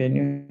 When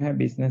you have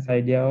business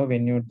idea or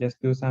when you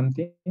just do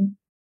something,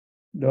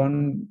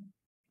 don't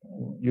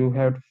you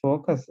have to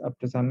focus up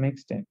to some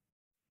extent.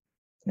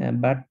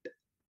 But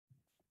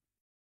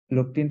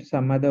looked into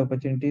some other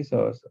opportunities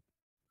also.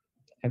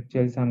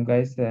 Actually, some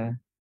guys,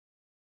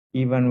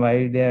 even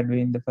while they are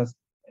doing the first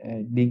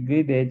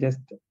degree, they just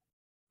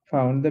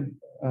found the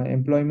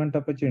employment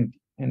opportunity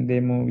and they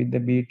move with the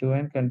B2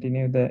 and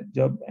continue the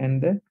job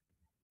and the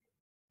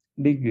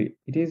degree.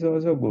 It is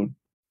also good.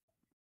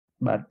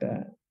 But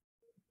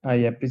I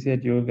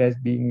appreciate you guys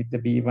being with the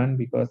B1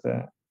 because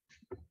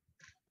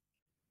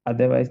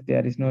otherwise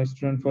there is no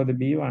student for the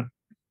B1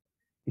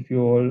 if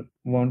you all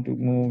want to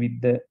move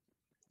with the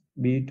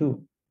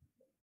B2.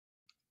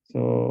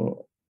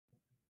 So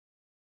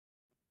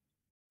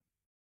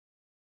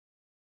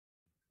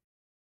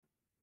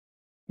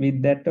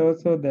with that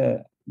also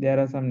there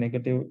are some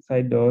negative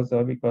side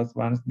also because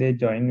once they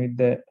join with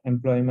the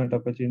employment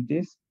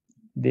opportunities,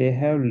 they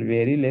have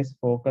very less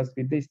focus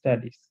with the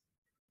studies.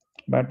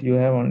 But you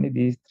have only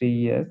these 3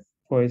 years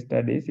for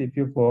studies. If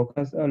you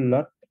focus a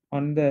lot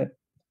on the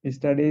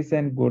studies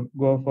and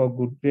go for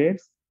good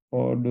grades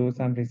or do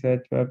some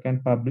research work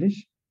and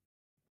publish,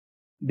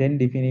 then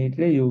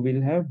definitely you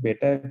will have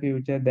better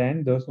future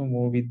than those who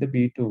move with the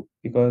B2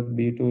 because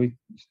B2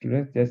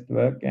 students just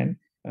work and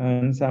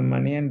earn some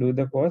money and do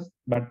the course,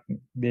 but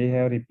they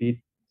have repeat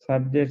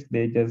subjects,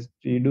 they just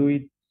redo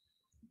it.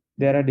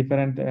 There are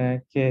different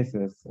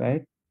cases,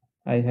 right?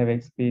 I have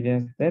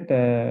experienced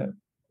that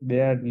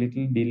they are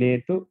little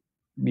delayed to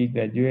be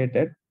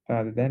graduated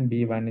rather than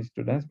B1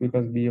 students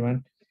because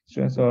B1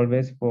 students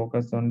always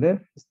focus on the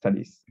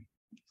studies.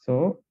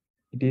 So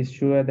it is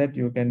sure that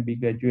you can be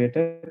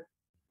graduated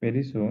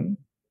very soon.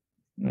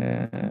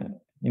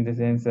 In the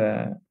sense,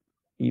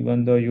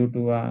 even though you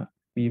two are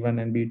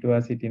B1 and B2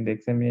 are sitting the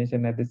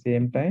examination at the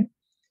same time,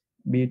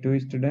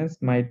 B2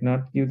 students might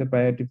not give the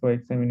priority for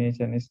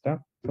examination stuff,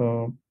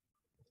 so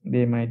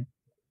they might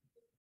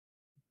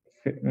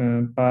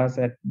pass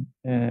at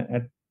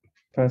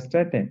first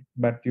attempt,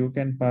 but you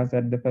can pass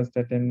at the first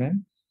attempt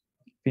and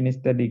finish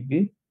the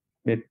degree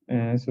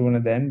sooner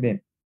than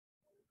them.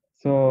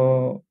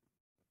 So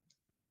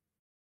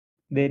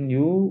then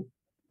you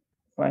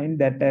find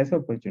that as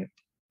opportunity.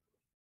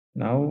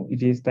 Now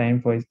it is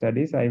time for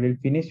studies. I will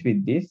finish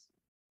with this.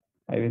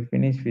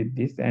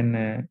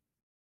 And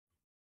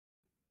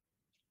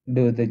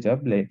do the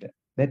job later.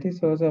 That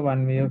is also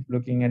one way of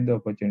looking at the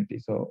opportunity.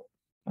 So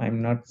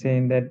I'm not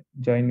saying that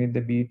join with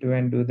the B2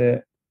 and do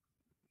the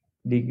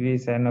degree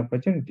is an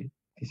opportunity.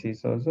 This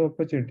is also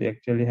opportunity.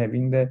 Actually,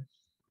 having the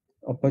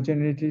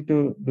opportunity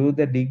to do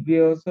the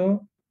degree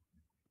also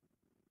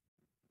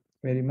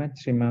very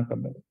much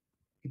remarkable,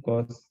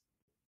 because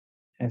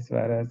as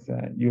far as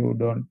you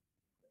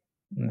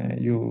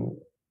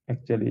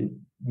actually,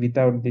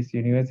 without this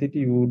university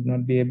you would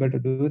not be able to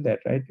do that,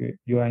 right?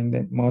 You are in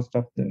the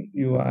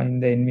you are in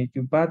the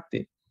NVQ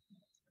pathway.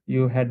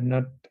 You had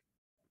not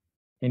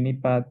any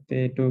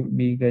pathway to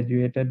be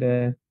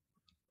graduated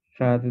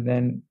rather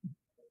than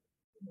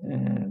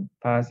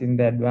passing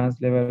the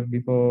advanced level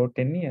before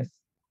 10 years.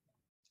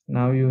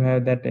 Now you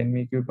have that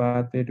NVQ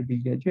pathway to be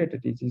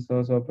graduated. It is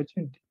also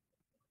opportunity,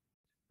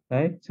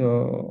 right?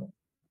 So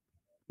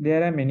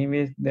there are many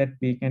ways that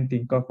we can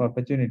think of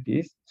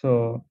opportunities.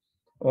 So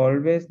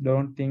always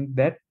don't think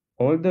that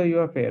although you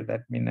are failed,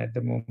 that means at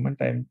the moment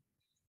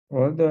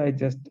although I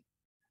just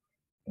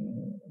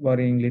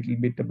worrying a little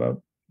bit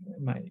about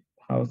my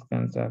house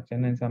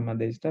construction and some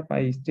other stuff,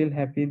 I still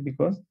happy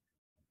because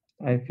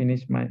I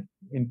finished my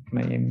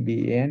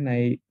MBA and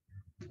I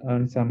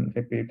earned some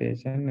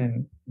reputation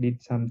and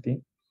did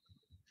something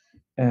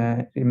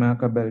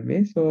remarkable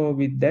way. So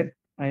with that,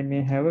 I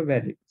may have a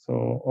value.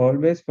 So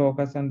always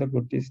focus on the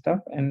good stuff.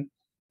 And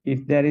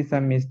if there is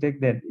some mistake,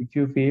 that if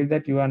you feel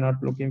that you are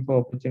not looking for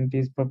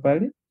opportunities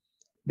properly,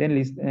 then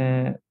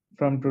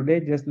from today,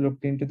 just look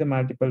into the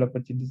multiple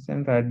opportunities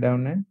and write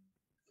down and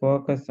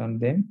focus on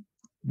them.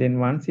 Then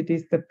once it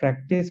is the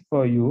practice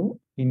for you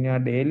in your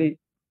daily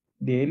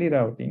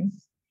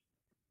routings,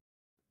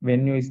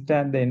 when you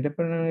start the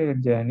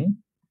entrepreneurial journey,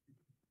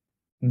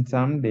 in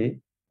someday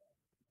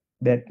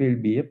that will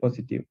be a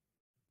positive,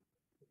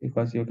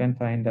 because you can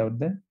find out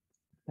the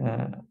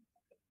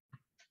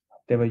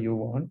whatever you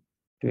want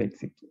to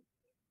execute.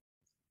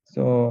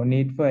 So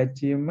need for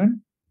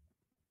achievement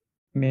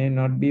may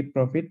not be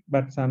profit,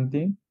 but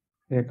something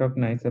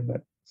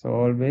recognizable. So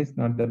always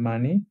not the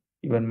money.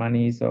 Even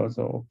money is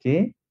also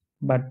okay,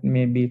 but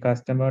maybe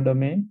customer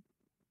domain,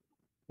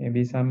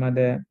 maybe some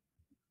other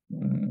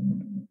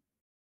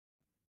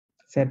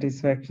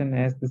satisfaction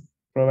as the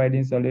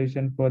providing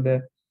solution for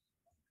the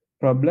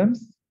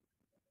problems.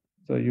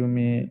 So you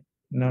may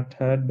not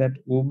heard that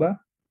Uber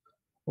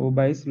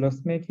is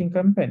loss-making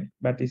company,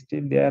 but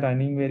still they are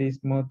running very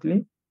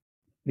smoothly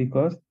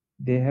because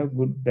they have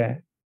good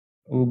brand.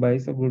 Uber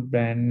is a good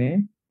brand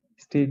name.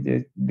 Still,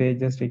 they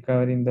just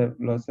recovering the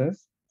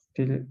losses.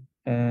 Still,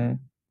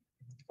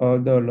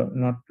 although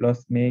not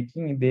loss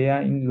making, they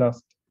are in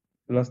loss.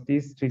 Loss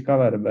is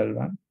recoverable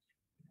one.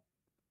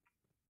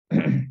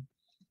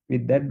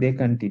 With that, they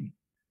continue.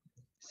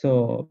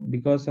 So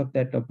because of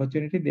that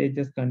opportunity, they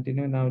just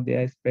continue. Now they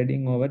are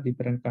spreading over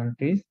different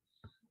countries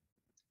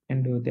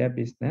and do their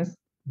business.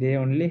 They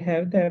only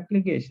have the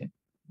application,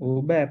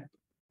 Uber app.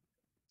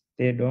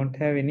 They don't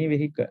have any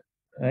vehicle,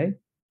 right?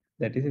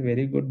 That is a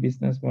very good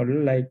business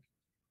model. Like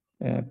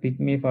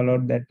PickMe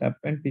followed that up,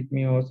 and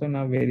PickMe also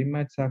now very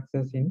much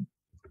success in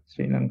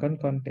Sri Lankan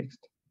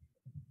context.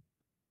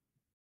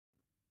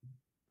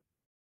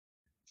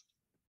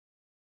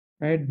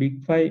 Right,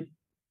 Big Five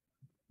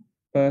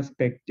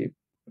perspective.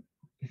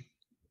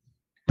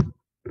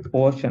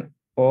 Ocean.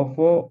 O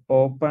for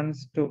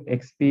opens to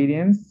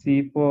experience.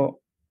 C for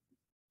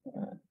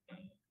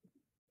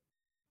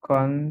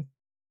con.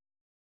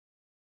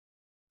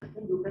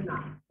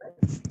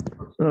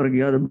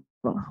 Sorry, ada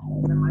bang.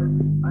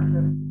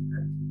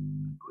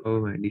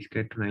 Oh,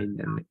 disconnect line.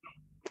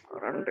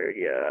 Orang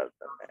dia